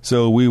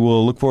 so we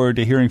will look forward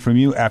to hearing from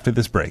you after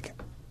this break.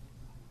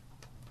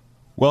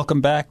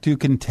 Welcome back to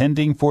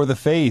Contending for the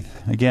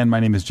Faith. Again, my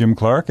name is Jim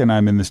Clark, and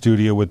I'm in the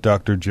studio with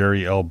Dr.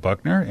 Jerry L.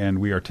 Buckner, and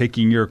we are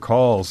taking your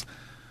calls.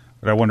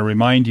 But I want to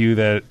remind you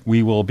that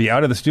we will be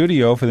out of the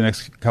studio for the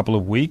next couple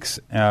of weeks,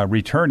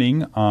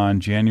 returning on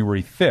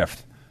January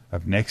 5th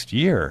of next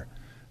year.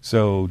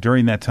 So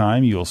during that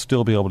time, you'll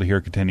still be able to hear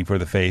Contending for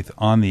the Faith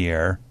on the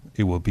air.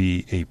 It will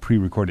be a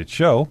pre-recorded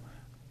show,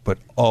 but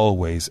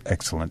always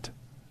excellent.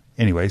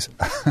 Anyways,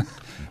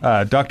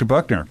 Dr.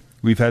 Buckner,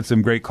 we've had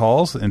some great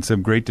calls and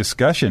some great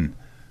discussion.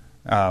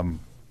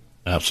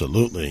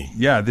 Absolutely.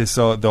 Yeah, this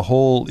the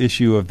whole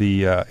issue of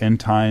the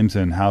end times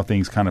and how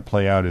things kind of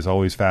play out is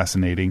always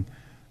fascinating.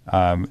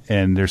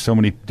 And there's so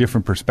many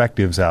different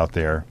perspectives out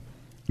there,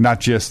 not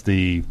just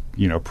the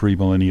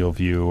premillennial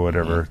view or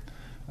whatever.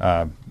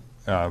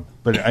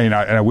 But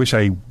I wish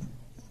I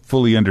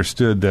fully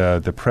understood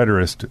the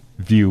preterist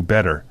view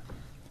better.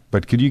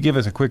 But could you give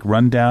us a quick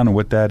rundown of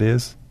what that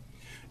is?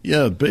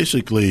 Yeah,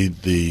 basically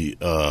the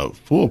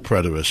full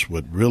preterists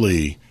would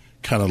really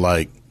kind of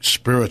like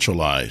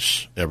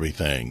spiritualize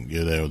everything.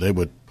 They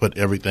would put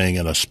everything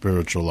in a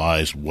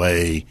spiritualized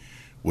way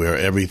where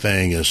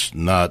everything is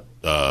not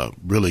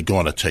really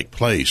going to take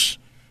place.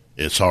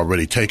 It's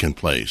already taken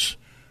place.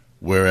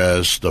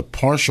 Whereas the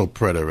partial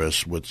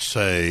preterists would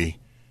say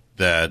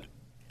that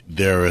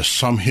there is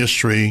some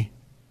history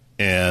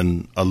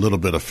and a little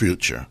bit of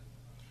future.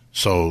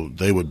 So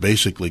they would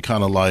basically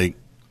kind of like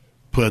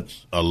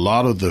put a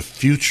lot of the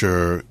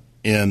future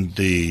in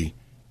the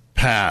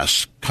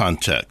past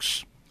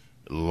context.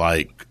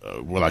 Like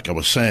I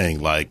was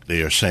saying, like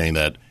they are saying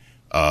that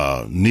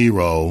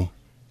Nero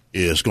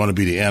is going to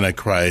be the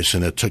Antichrist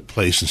and it took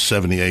place in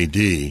 70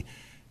 A.D.,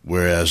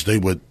 whereas they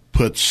would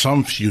put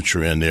some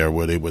future in there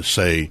where they would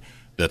say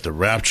that the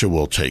rapture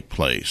will take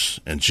place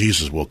and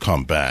Jesus will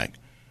come back.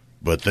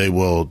 But they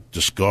will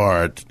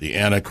discard the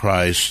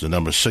Antichrist, the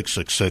number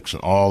 666,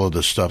 and all of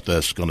the stuff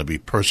that's going to be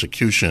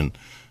persecution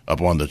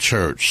upon the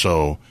church.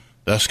 So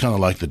that's kind of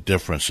like the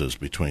differences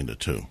between the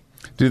two.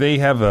 Do they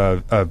have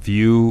a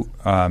view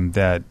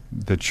that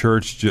the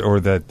church or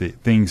that the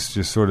things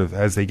just sort of,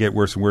 as they get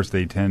worse and worse,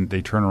 they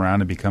turn around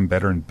and become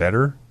better and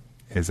better?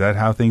 Is that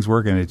how things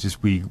work? And it's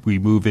just we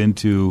move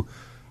into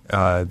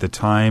the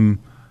time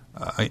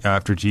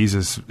after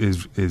Jesus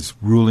is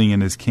ruling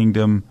in his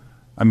kingdom.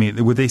 I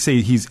mean, would they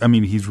say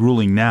he's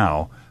ruling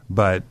now,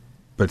 but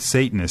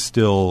Satan is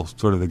still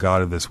sort of the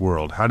god of this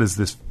world? How does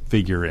this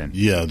figure in?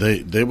 Yeah,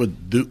 they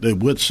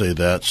would say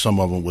that. Some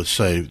of them would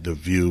say the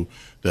view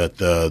that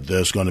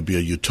there's going to be a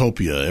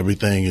utopia.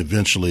 Everything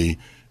eventually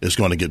is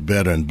going to get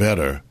better and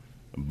better.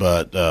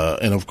 But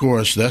and of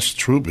course that's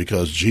true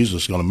because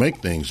Jesus is going to make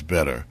things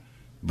better.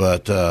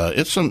 But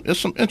it's some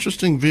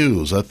interesting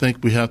views. I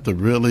think we have to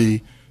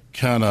really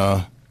kind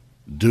of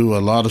do a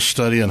lot of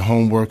study and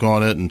homework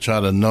on it and try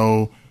to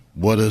know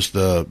what is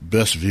the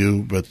best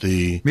view. But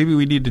maybe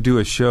we need to do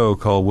a show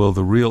called "Will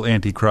the Real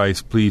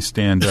Antichrist Please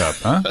Stand Up?"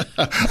 Huh?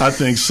 I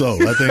think so.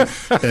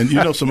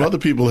 And some other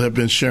people have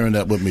been sharing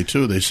that with me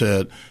too. They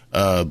said,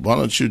 "Why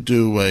don't you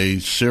do a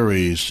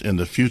series in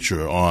the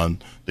future on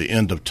the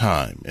end of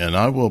time?" And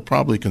I will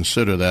probably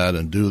consider that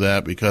and do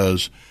that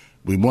because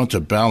we want to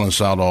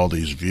balance out all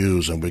these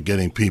views, and we're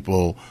getting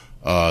people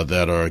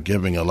that are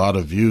giving a lot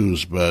of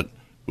views, but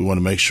we want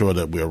to make sure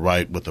that we're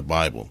right with the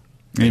Bible.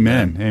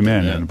 Amen.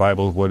 Amen. And the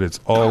Bible is what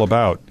it's all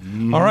about.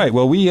 Mm-hmm. All right.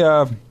 Well, we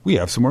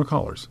have some more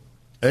callers.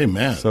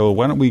 Amen. So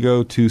why don't we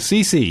go to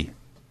CC?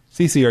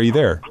 CC, are you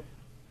there?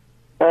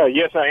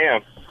 Yes, I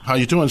am. How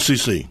you doing,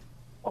 CC?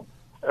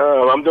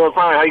 I'm doing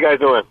fine. How you guys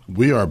doing?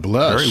 We are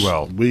blessed. Very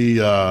well.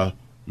 We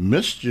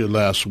missed you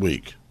last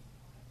week.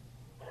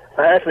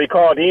 I actually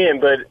called in,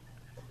 but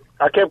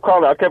I kept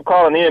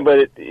calling in,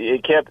 but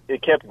it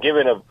kept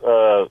giving a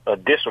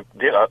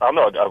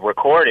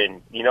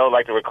recording,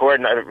 like the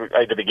recording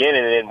at the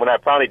beginning. And then when I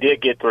finally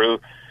did get through,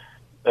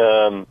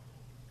 I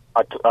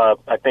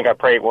think I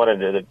prayed one of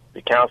the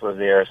counselors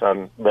there or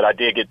something, but I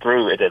did get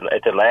through at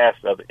the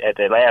last of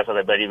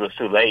it, but it was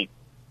too late.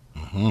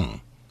 Mm-hmm.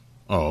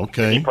 Oh,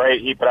 okay. He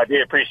prayed, but I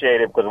did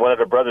appreciate it because one of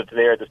the brothers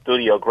there at the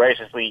studio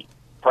graciously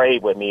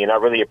prayed with me, and I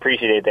really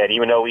appreciated that,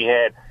 even though we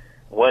had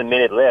 1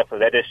 minute left. So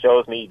that just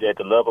shows me that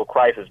the love of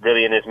Christ is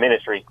really in this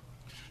ministry.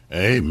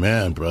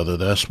 Amen, brother.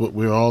 That's what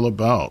we're all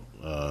about.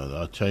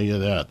 I'll tell you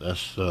that.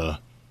 That's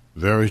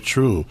very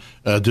true.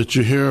 Did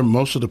you hear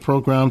most of the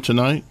program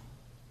tonight?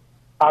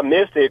 I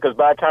missed it because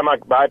by the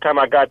time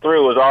I got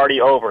through, it was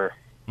already over.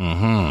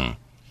 Mm-hmm.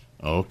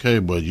 Okay,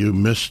 but you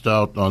missed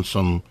out on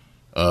some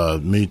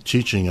me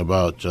teaching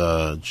about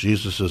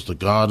Jesus is the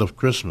God of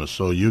Christmas.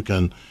 So you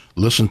can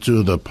listen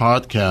to the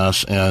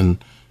podcast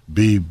and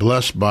be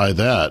blessed by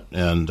that,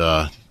 and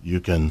you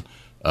can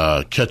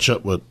catch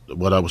up with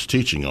what I was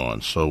teaching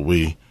on. So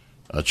we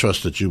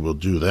trust that you will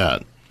do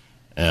that.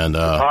 And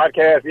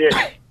podcast,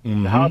 yeah.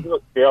 Mm-hmm.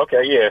 Yeah,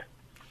 okay, yeah.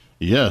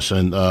 Yes,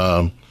 and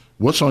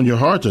what's on your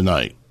heart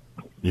tonight?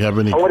 You have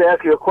any? I want to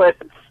ask you a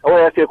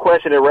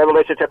question. In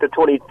Revelation chapter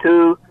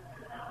 22,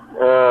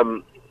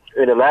 in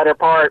the latter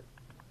part,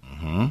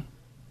 in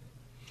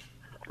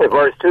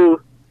verse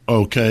 2.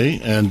 Okay,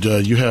 and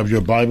you have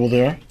your Bible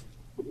there?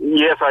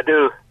 Yes, I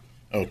do.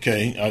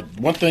 Okay.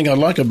 One thing I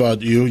like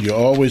about you, you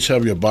always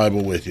have your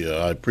Bible with you.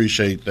 I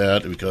appreciate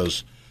that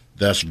because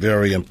that's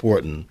very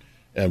important.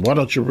 And why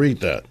don't you read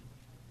that?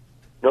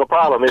 No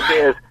problem. It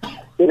says,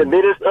 in the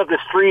midst of the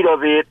street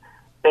of it,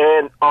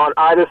 and on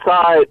either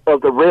side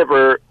of the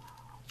river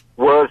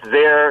was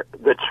there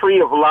the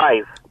tree of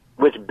life,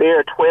 which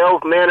bare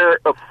 12 manner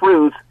of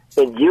fruits,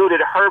 and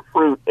yielded her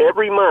fruit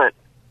every month.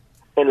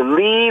 And the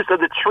leaves of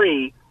the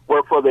tree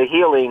were for the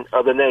healing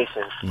of the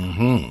nations.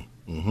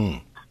 Mm-hmm. Mm-hmm.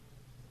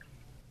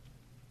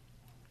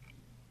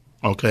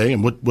 Okay,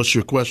 and what's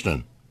your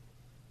question?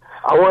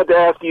 I wanted to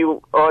ask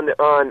you on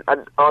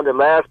the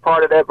last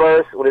part of that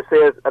verse when it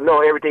says, I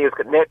know everything is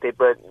connected,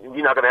 but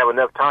you're not going to have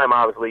enough time,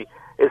 obviously.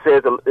 It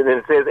says,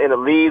 and the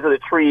leaves of the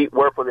tree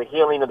were for the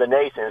healing of the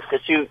nations.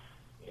 Could you,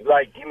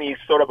 give me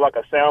sort of like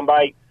a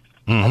soundbite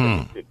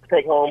to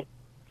take home?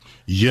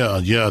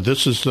 Yeah.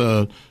 This is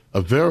a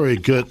very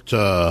good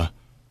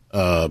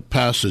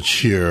passage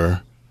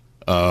here.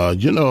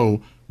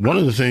 One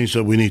of the things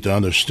that we need to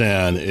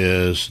understand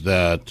is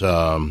that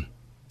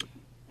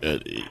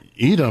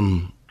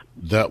Edom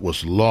that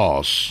was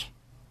lost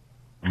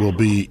will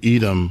be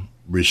Edom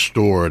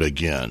restored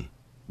again,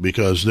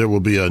 because there will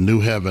be a new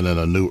heaven and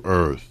a new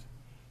earth.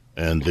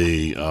 And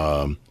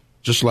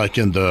just like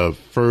in the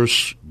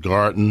first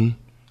Garden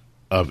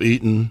of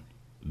Eden,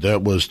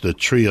 that was the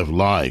tree of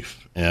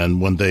life.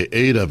 And when they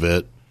ate of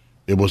it,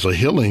 it was a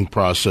healing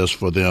process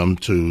for them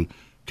to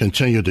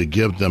continue to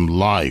give them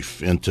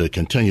life and to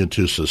continue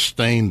to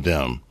sustain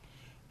them.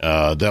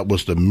 That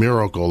was the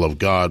miracle of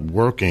God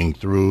working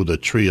through the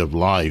tree of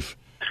life,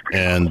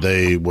 and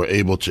they were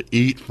able to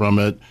eat from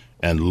it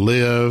and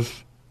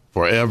live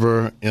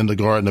forever in the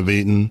Garden of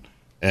Eden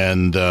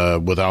and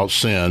without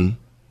sin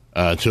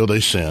until they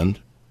sinned.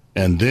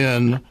 And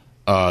then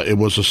it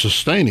was a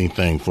sustaining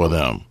thing for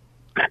them.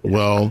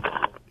 Well,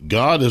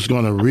 God is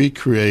going to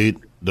recreate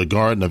the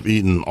Garden of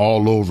Eden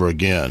all over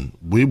again.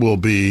 We will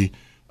be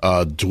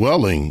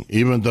dwelling,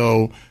 even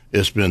though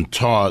it's been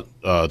taught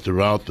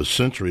throughout the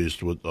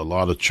centuries with a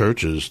lot of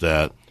churches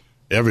that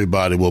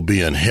everybody will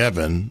be in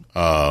heaven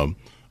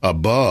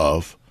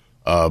above,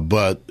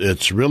 but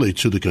it's really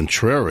to the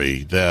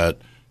contrary, that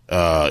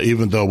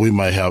even though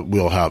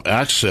we'll have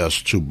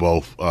access to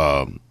both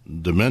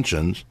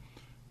dimensions,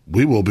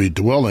 we will be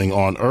dwelling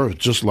on earth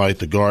just like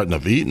the Garden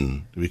of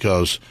Eden,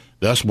 because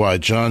that's why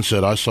John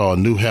said, I saw a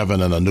new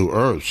heaven and a new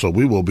earth. So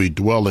we will be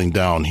dwelling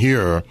down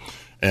here,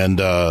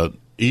 and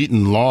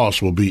Eden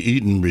lost will be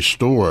Eden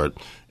restored.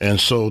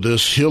 And so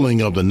this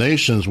healing of the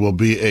nations will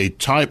be a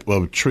type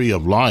of tree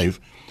of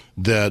life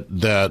that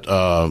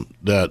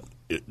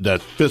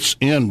fits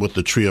in with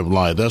the tree of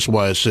life. That's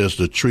why it says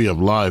the tree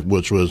of life,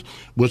 which was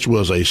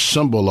a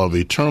symbol of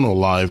eternal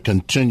life,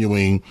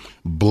 continuing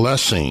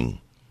blessing.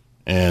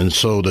 And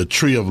so the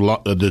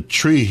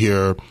tree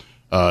here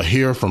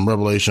from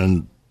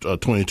Revelation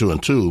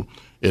 22:2,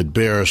 it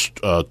bears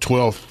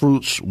 12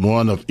 fruits,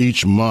 one of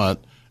each month,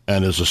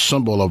 and is a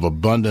symbol of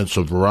abundance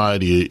of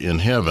variety in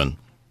heaven.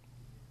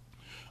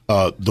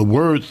 The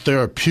word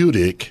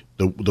therapeutic,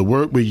 the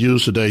word we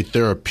use today,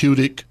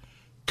 therapeutic,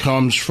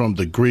 comes from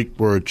the Greek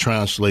word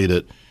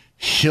translated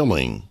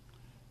healing.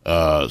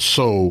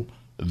 So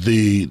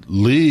the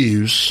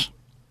leaves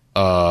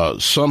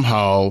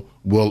somehow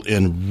will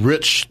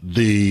enrich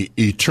the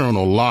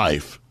eternal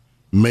life,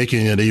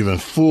 making it even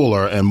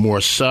fuller and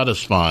more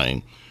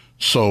satisfying.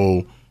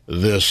 So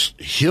this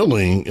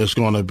healing is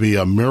going to be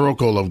a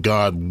miracle of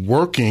God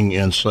working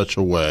in such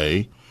a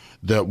way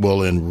that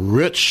will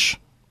enrich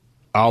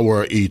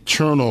our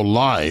eternal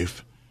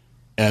life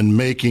and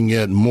making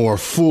it more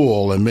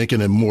full and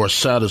making it more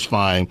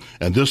satisfying.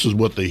 And this is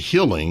what the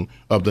healing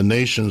of the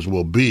nations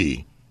will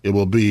be. It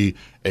will be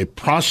a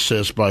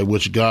process by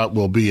which God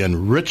will be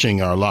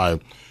enriching our life.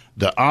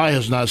 The eye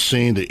has not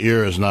seen, the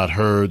ear has not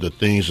heard the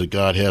things that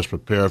God has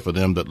prepared for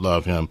them that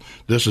love him.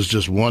 This is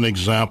just one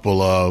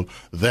example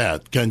of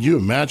that. Can you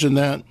imagine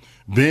that?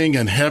 Being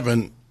in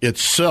heaven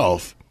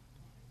itself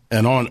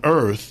and on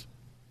earth,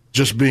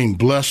 just being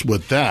blessed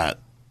with that.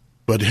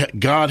 But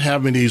God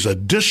having these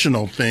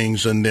additional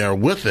things in there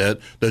with it,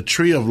 the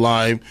tree of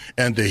life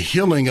and the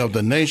healing of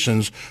the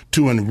nations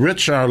to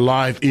enrich our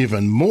life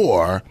even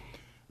more.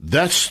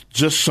 That's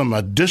just some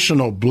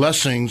additional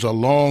blessings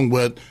along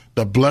with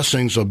the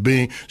blessings of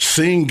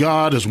seeing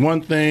God is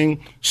one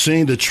thing,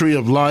 seeing the tree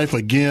of life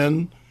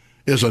again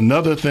is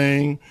another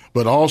thing,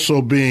 but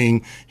also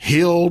being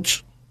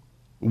healed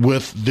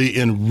with the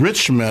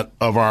enrichment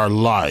of our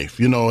life.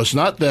 You know, it's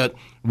not that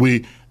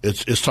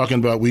it's talking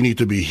about we need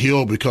to be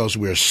healed because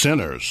we're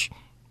sinners.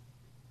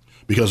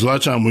 Because a lot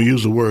of times we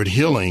use the word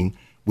healing,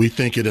 we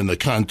think it in the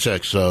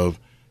context of,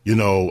 you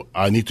know,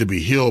 I need to be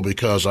healed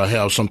because I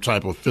have some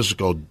type of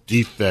physical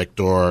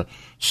defect or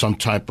some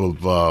type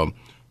of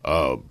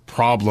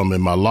problem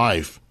in my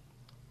life.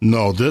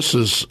 No, this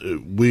is,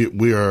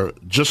 we are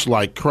just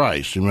like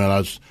Christ. You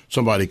know,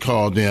 somebody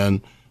called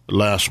in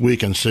last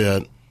week and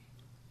said,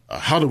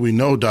 how do we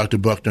know, Dr.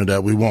 Buckner,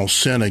 that we won't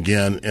sin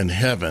again in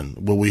heaven?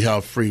 Well, we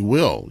have free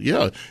will.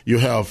 Yeah, you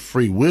have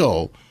free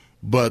will,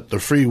 but the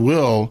free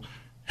will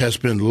has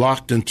been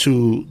locked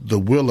into the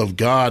will of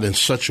God in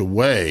such a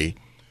way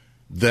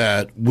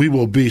that we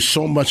will be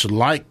so much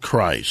like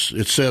Christ.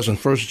 It says in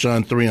 1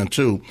 John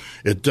 3:2,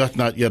 it doth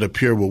not yet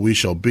appear what we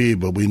shall be,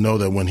 but we know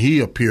that when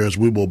he appears,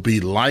 we will be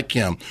like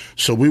him.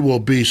 So we will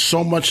be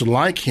so much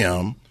like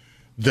him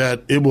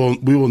that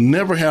we will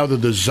never have the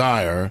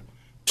desire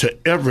to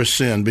ever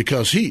sin,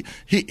 because he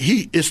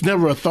it's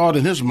never a thought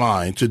in his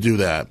mind to do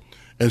that.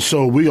 And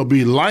so we'll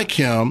be like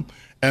him,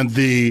 and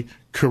the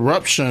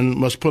corruption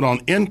must put on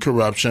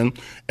incorruption.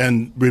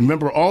 And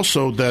remember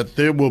also that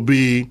there will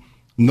be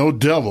no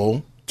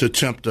devil to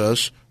tempt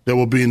us, there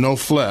will be no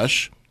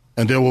flesh,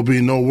 and there will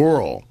be no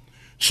world.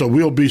 So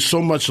we'll be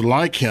so much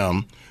like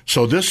him.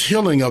 So this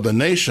healing of the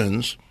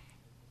nations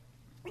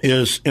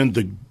is in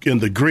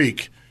the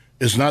Greek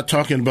is not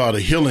talking about a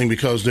healing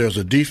because there's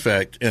a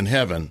defect in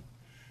heaven.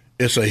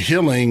 It's a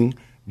healing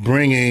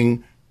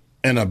bringing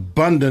an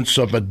abundance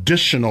of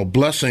additional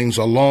blessings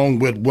along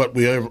with what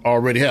we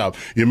already have.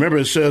 You remember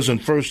it says in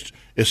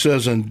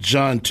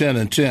John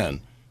 10:10.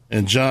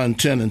 In John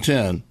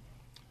 10:10,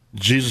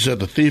 Jesus said,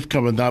 the thief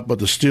cometh not but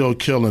to steal,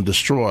 kill, and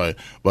destroy.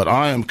 But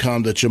I am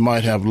come that you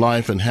might have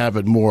life and have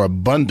it more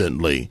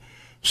abundantly.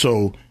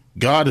 So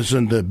God is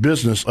in the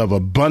business of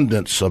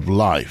abundance of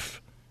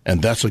life,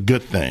 and that's a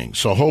good thing.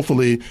 So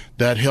hopefully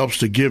that helps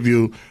to give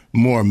you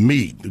more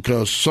meat,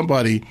 because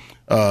somebody,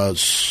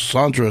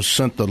 Sandra,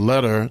 sent the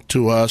letter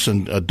to us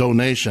and a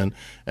donation,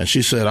 and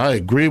she said, I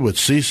agree with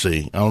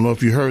Cece. I don't know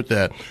if you heard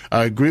that.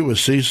 I agree with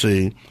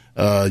Cece.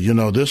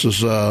 This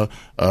is a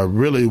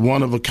really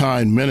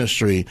one-of-a-kind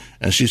ministry.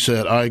 And she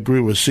said, I agree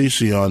with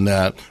Cece on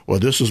that. Well,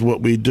 this is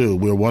what we do.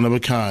 We're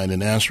one-of-a-kind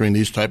in answering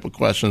these type of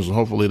questions, and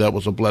hopefully that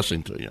was a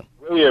blessing to you.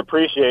 Really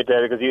appreciate that,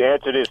 because you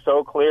answered it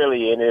so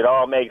clearly, and it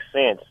all makes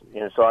sense.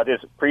 And so I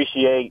just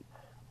appreciate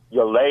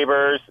your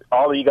labors,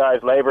 all of you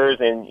guys' labors,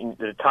 and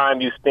the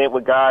time you spent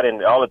with God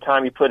and all the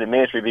time you put in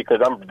ministry, because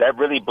that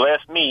really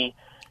blessed me.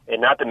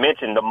 And not to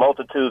mention the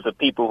multitudes of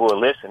people who are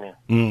listening.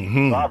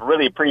 Mm-hmm. So I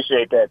really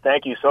appreciate that.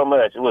 Thank you so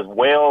much. It was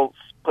well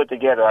put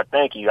together. I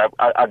thank you.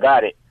 I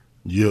got it.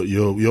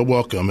 You're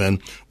welcome.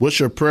 And what's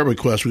your prayer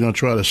request? We're going to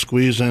try to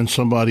squeeze in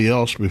somebody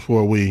else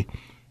before we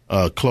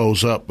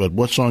close up. But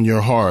what's on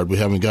your heart? We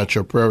haven't got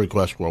your prayer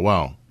request for a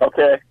while.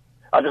 Okay.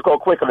 I'll just go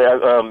quickly.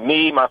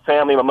 Me, my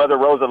family, my mother,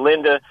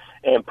 Rosalinda,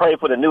 and pray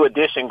for the New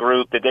Edition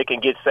group that they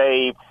can get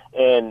saved,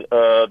 and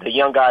the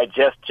young guy,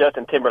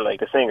 Justin Timberlake,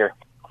 the singer.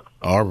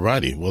 All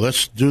righty. Well,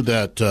 let's do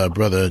that,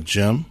 Brother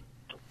Jim.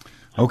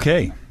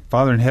 Okay.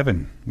 Father in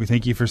heaven, we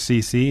thank you for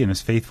CC and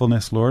his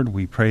faithfulness, Lord.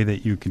 We pray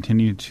that you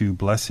continue to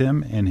bless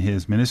him and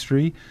his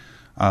ministry.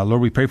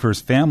 Lord, we pray for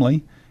his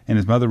family and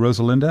his mother,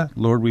 Rosalinda.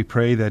 Lord, we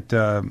pray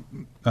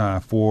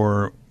that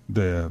for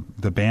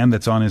the band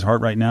that's on his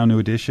heart right now, New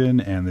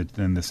Edition, and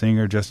the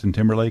singer, Justin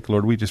Timberlake.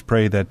 Lord, we just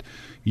pray that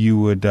you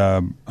would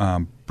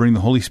bring the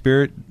Holy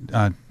Spirit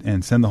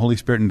and send the Holy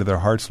Spirit into their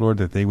hearts, Lord,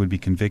 that they would be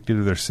convicted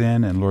of their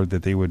sin, and, Lord,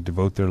 that they would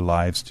devote their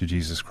lives to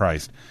Jesus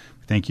Christ.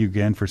 Thank you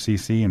again for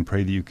CC, and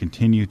pray that you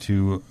continue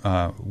to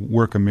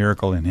work a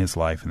miracle in his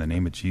life. In the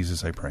name of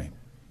Jesus, I pray.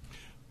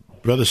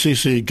 Brother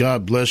CC,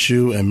 God bless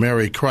you, and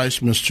Merry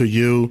Christmas to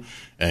you,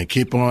 and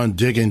keep on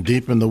digging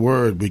deep in the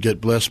Word. We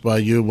get blessed by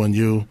you when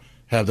you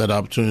have that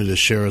opportunity to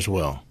share as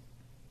well.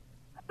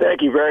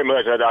 Thank you very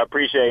much. I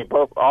appreciate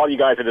all you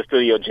guys in the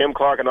studio, Jim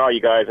Clark and all you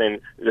guys, and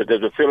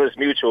the Phyllis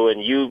Mutual,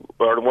 and you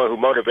are the one who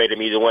motivated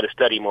me to want to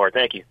study more.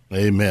 Thank you.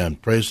 Amen.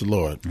 Praise the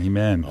Lord.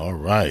 Amen. All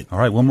right. All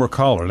right, one more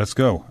caller. Let's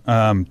go.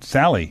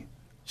 Sally.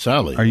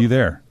 Sally. Are you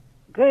there?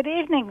 Good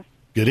evening,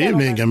 Good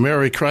evening and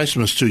Merry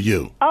Christmas to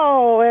you.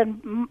 Oh,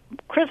 and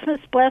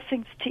Christmas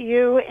blessings to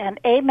you, and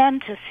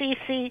amen to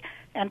Cece.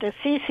 And to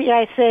Cece,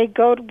 I say,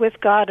 go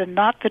with God and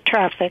not the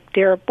traffic,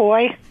 dear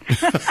boy.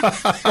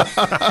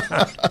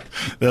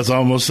 That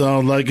almost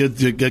sounds like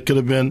it could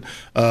have been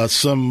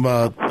some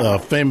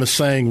famous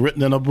saying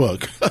written in a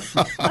book.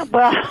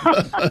 Well,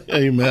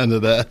 amen to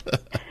that.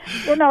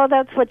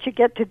 That's what you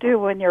get to do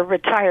when you're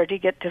retired. You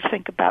get to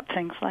think about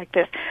things like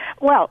this.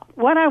 Well,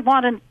 what I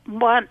want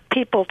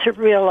people to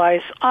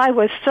realize, I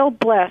was so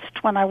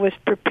blessed when I was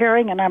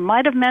preparing, and I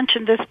might have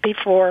mentioned this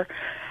before,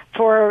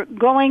 for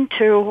going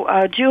to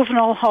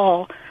juvenile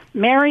hall.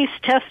 Mary's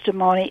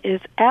testimony is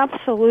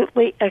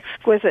absolutely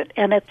exquisite,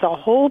 and it's a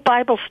whole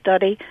Bible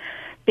study,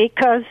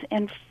 because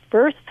in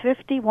verse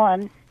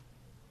 51,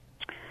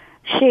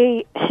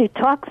 she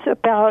talks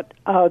about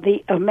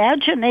the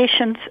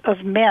imaginations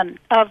of men,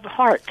 of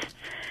hearts.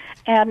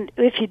 And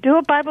if you do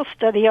a Bible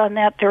study on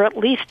that, there are at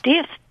least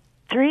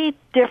 3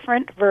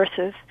 different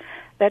verses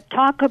that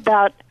talk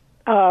about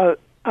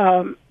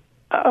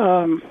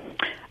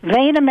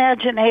vain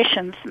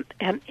imaginations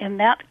and in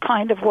that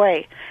kind of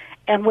way.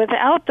 And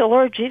without the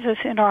Lord Jesus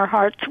in our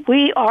hearts,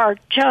 we are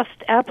just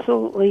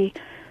absolutely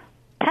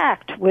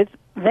packed with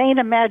vain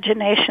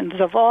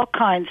imaginations of all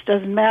kinds.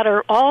 Doesn't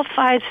matter. All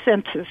 5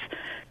 senses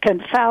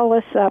can foul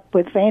us up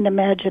with vain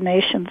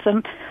imaginations.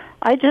 And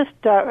I just,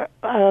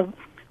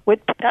 with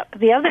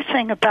the other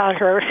thing about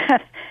her,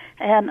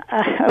 and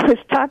I was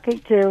talking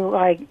to,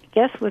 I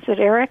guess, was it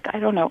Eric? I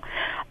don't know.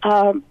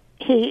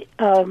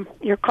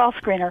 Your call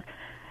screener,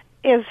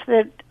 is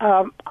that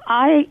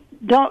I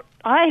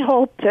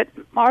hope that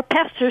our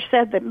pastor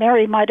said that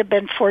Mary might have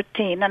been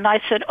 14, and I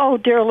said, oh,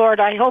 dear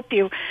Lord, I hope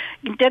you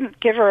didn't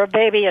give her a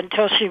baby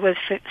until she was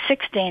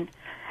 16.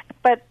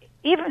 But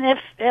even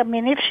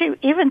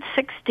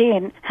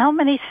 16, how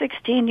many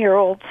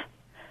 16-year-olds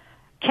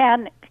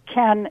can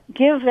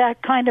give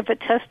that kind of a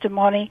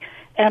testimony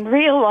and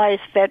realize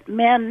that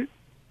men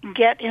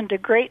get into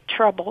great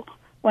trouble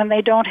when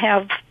they don't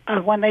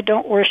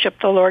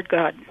worship the Lord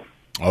God?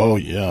 Oh,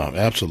 yeah,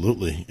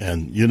 absolutely.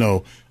 And,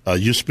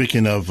 you're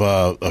speaking of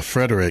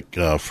Frederick,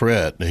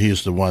 Fred.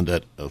 He's the one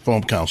that,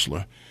 phone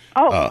counselor.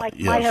 Oh,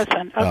 my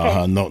husband.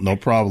 Okay. No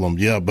problem.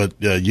 Yeah, but,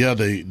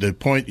 the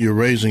point you're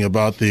raising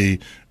about the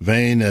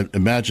vain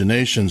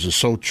imaginations is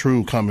so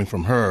true coming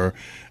from her.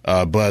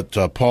 But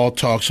Paul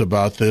talks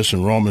about this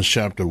in Romans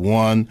chapter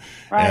 1.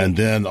 Right. And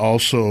then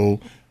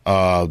also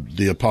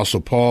the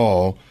Apostle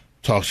Paul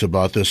talks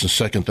about this in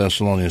 2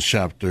 Thessalonians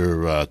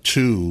chapter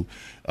 2,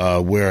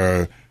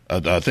 where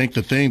I think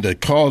the thing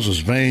that causes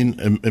vain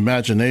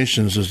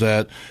imaginations is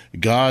that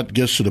God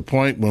gets to the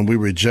point when we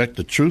reject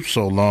the truth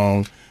so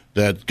long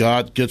that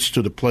God gets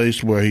to the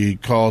place where he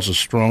causes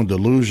strong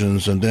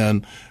delusions, and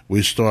then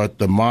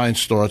the mind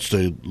starts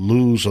to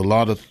lose a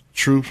lot of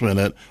truth in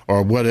it,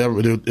 or whatever.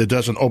 It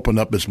doesn't open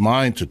up its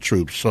mind to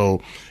truth.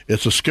 So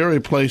it's a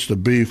scary place to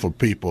be for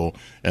people.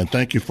 And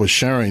thank you for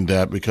sharing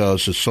that,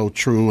 because it's so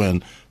true.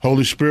 And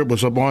Holy Spirit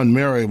was upon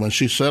Mary when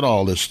she said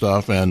all this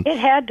stuff. And it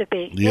had to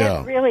be. Yeah.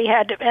 It really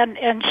had to.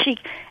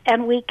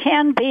 And we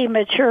can be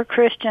mature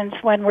Christians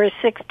when we're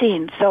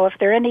 16. So if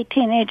there are any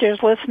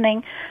teenagers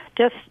listening,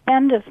 just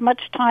spend as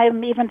much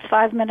time, even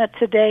 5 minutes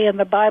a day, in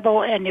the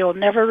Bible, and you'll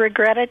never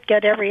regret it.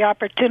 Get every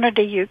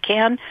opportunity you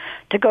can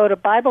to go to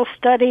Bible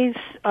studies,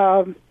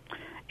 and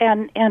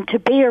to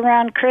be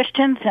around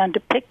Christians, and to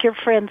pick your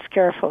friends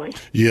carefully.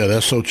 Yeah,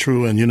 that's so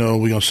true. And,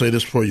 we're going to say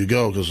this before you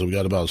go, because we've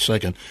got about a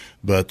second.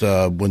 But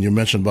when you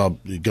mentioned about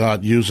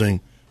God using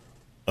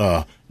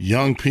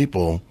young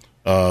people,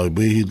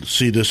 we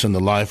see this in the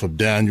life of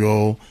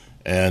Daniel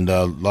and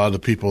a lot of the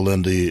people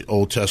in the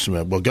Old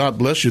Testament. Well, God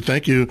bless you.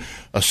 Thank you,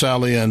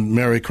 Sally, and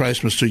Merry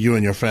Christmas to you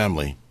and your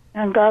family.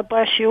 And God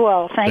bless you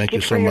all. Thank you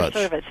for so your much.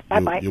 Service.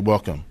 Bye-bye. You're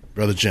welcome.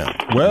 Brother Jim.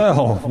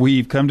 Well,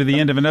 we've come to the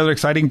end of another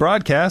exciting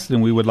broadcast,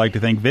 and we would like to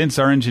thank Vince,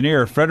 our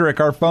engineer, Frederick,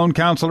 our phone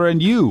counselor, and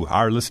you,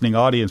 our listening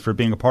audience, for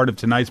being a part of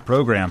tonight's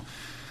program.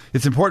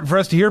 It's important for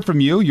us to hear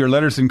from you. Your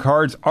letters and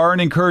cards are an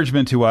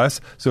encouragement to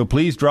us, so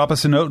please drop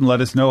us a note and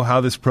let us know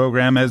how this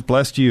program has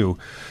blessed you.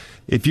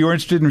 If you're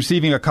interested in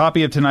receiving a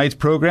copy of tonight's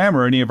program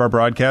or any of our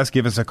broadcasts,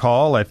 give us a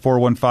call at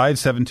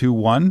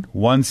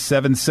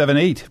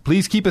 415-721-1778.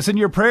 Please keep us in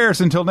your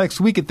prayers until next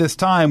week at this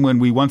time, when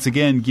we once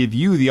again give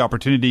you the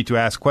opportunity to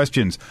ask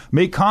questions,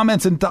 make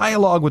comments, and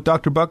dialogue with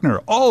Dr. Buckner,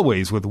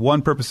 always with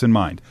one purpose in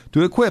mind: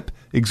 to equip,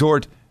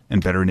 exhort,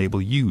 and better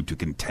enable you to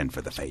contend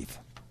for the faith.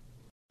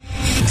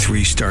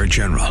 3-star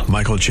General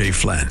Michael J.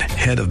 Flynn,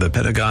 head of the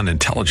Pentagon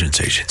Intelligence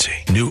Agency,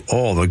 knew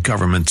all the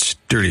government's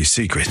dirty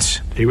secrets.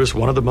 He was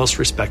one of the most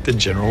respected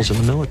generals in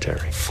the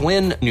military.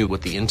 Flynn knew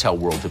what the intel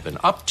world had been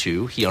up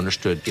to. He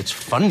understood its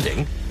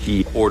funding.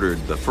 He ordered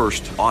the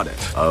first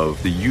audit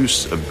of the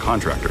use of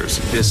contractors.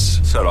 This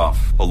set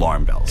off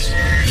alarm bells.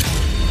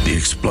 The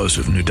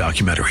explosive new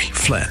documentary,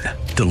 Flynn,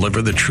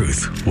 Deliver the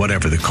Truth,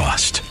 Whatever the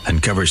Cost,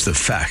 uncovers the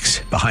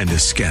facts behind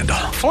this scandal.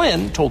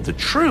 Flynn told the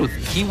truth.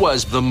 He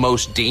was the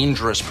most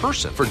dangerous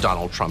person for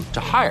Donald Trump to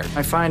hire.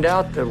 I find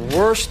out the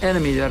worst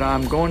enemy that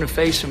I'm going to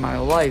face in my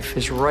life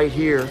is right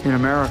here in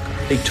America.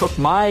 They took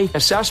my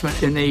assessment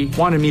and they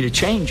wanted me to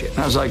change it. And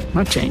I was like, I'm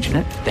not changing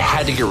it. They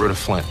had to get rid of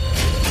Flynn.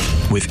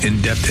 With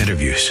in-depth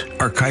interviews,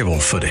 archival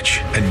footage,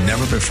 and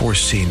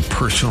never-before-seen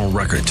personal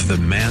records of the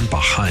man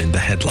behind the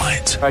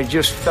headlines. I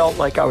just felt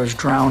like I was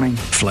drowning.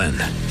 Flynn,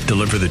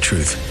 Deliver the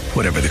Truth,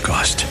 Whatever the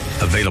Cost.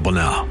 Available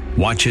now.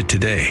 Watch it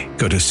today.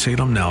 Go to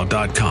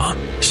salemnow.com.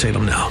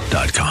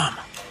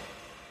 salemnow.com.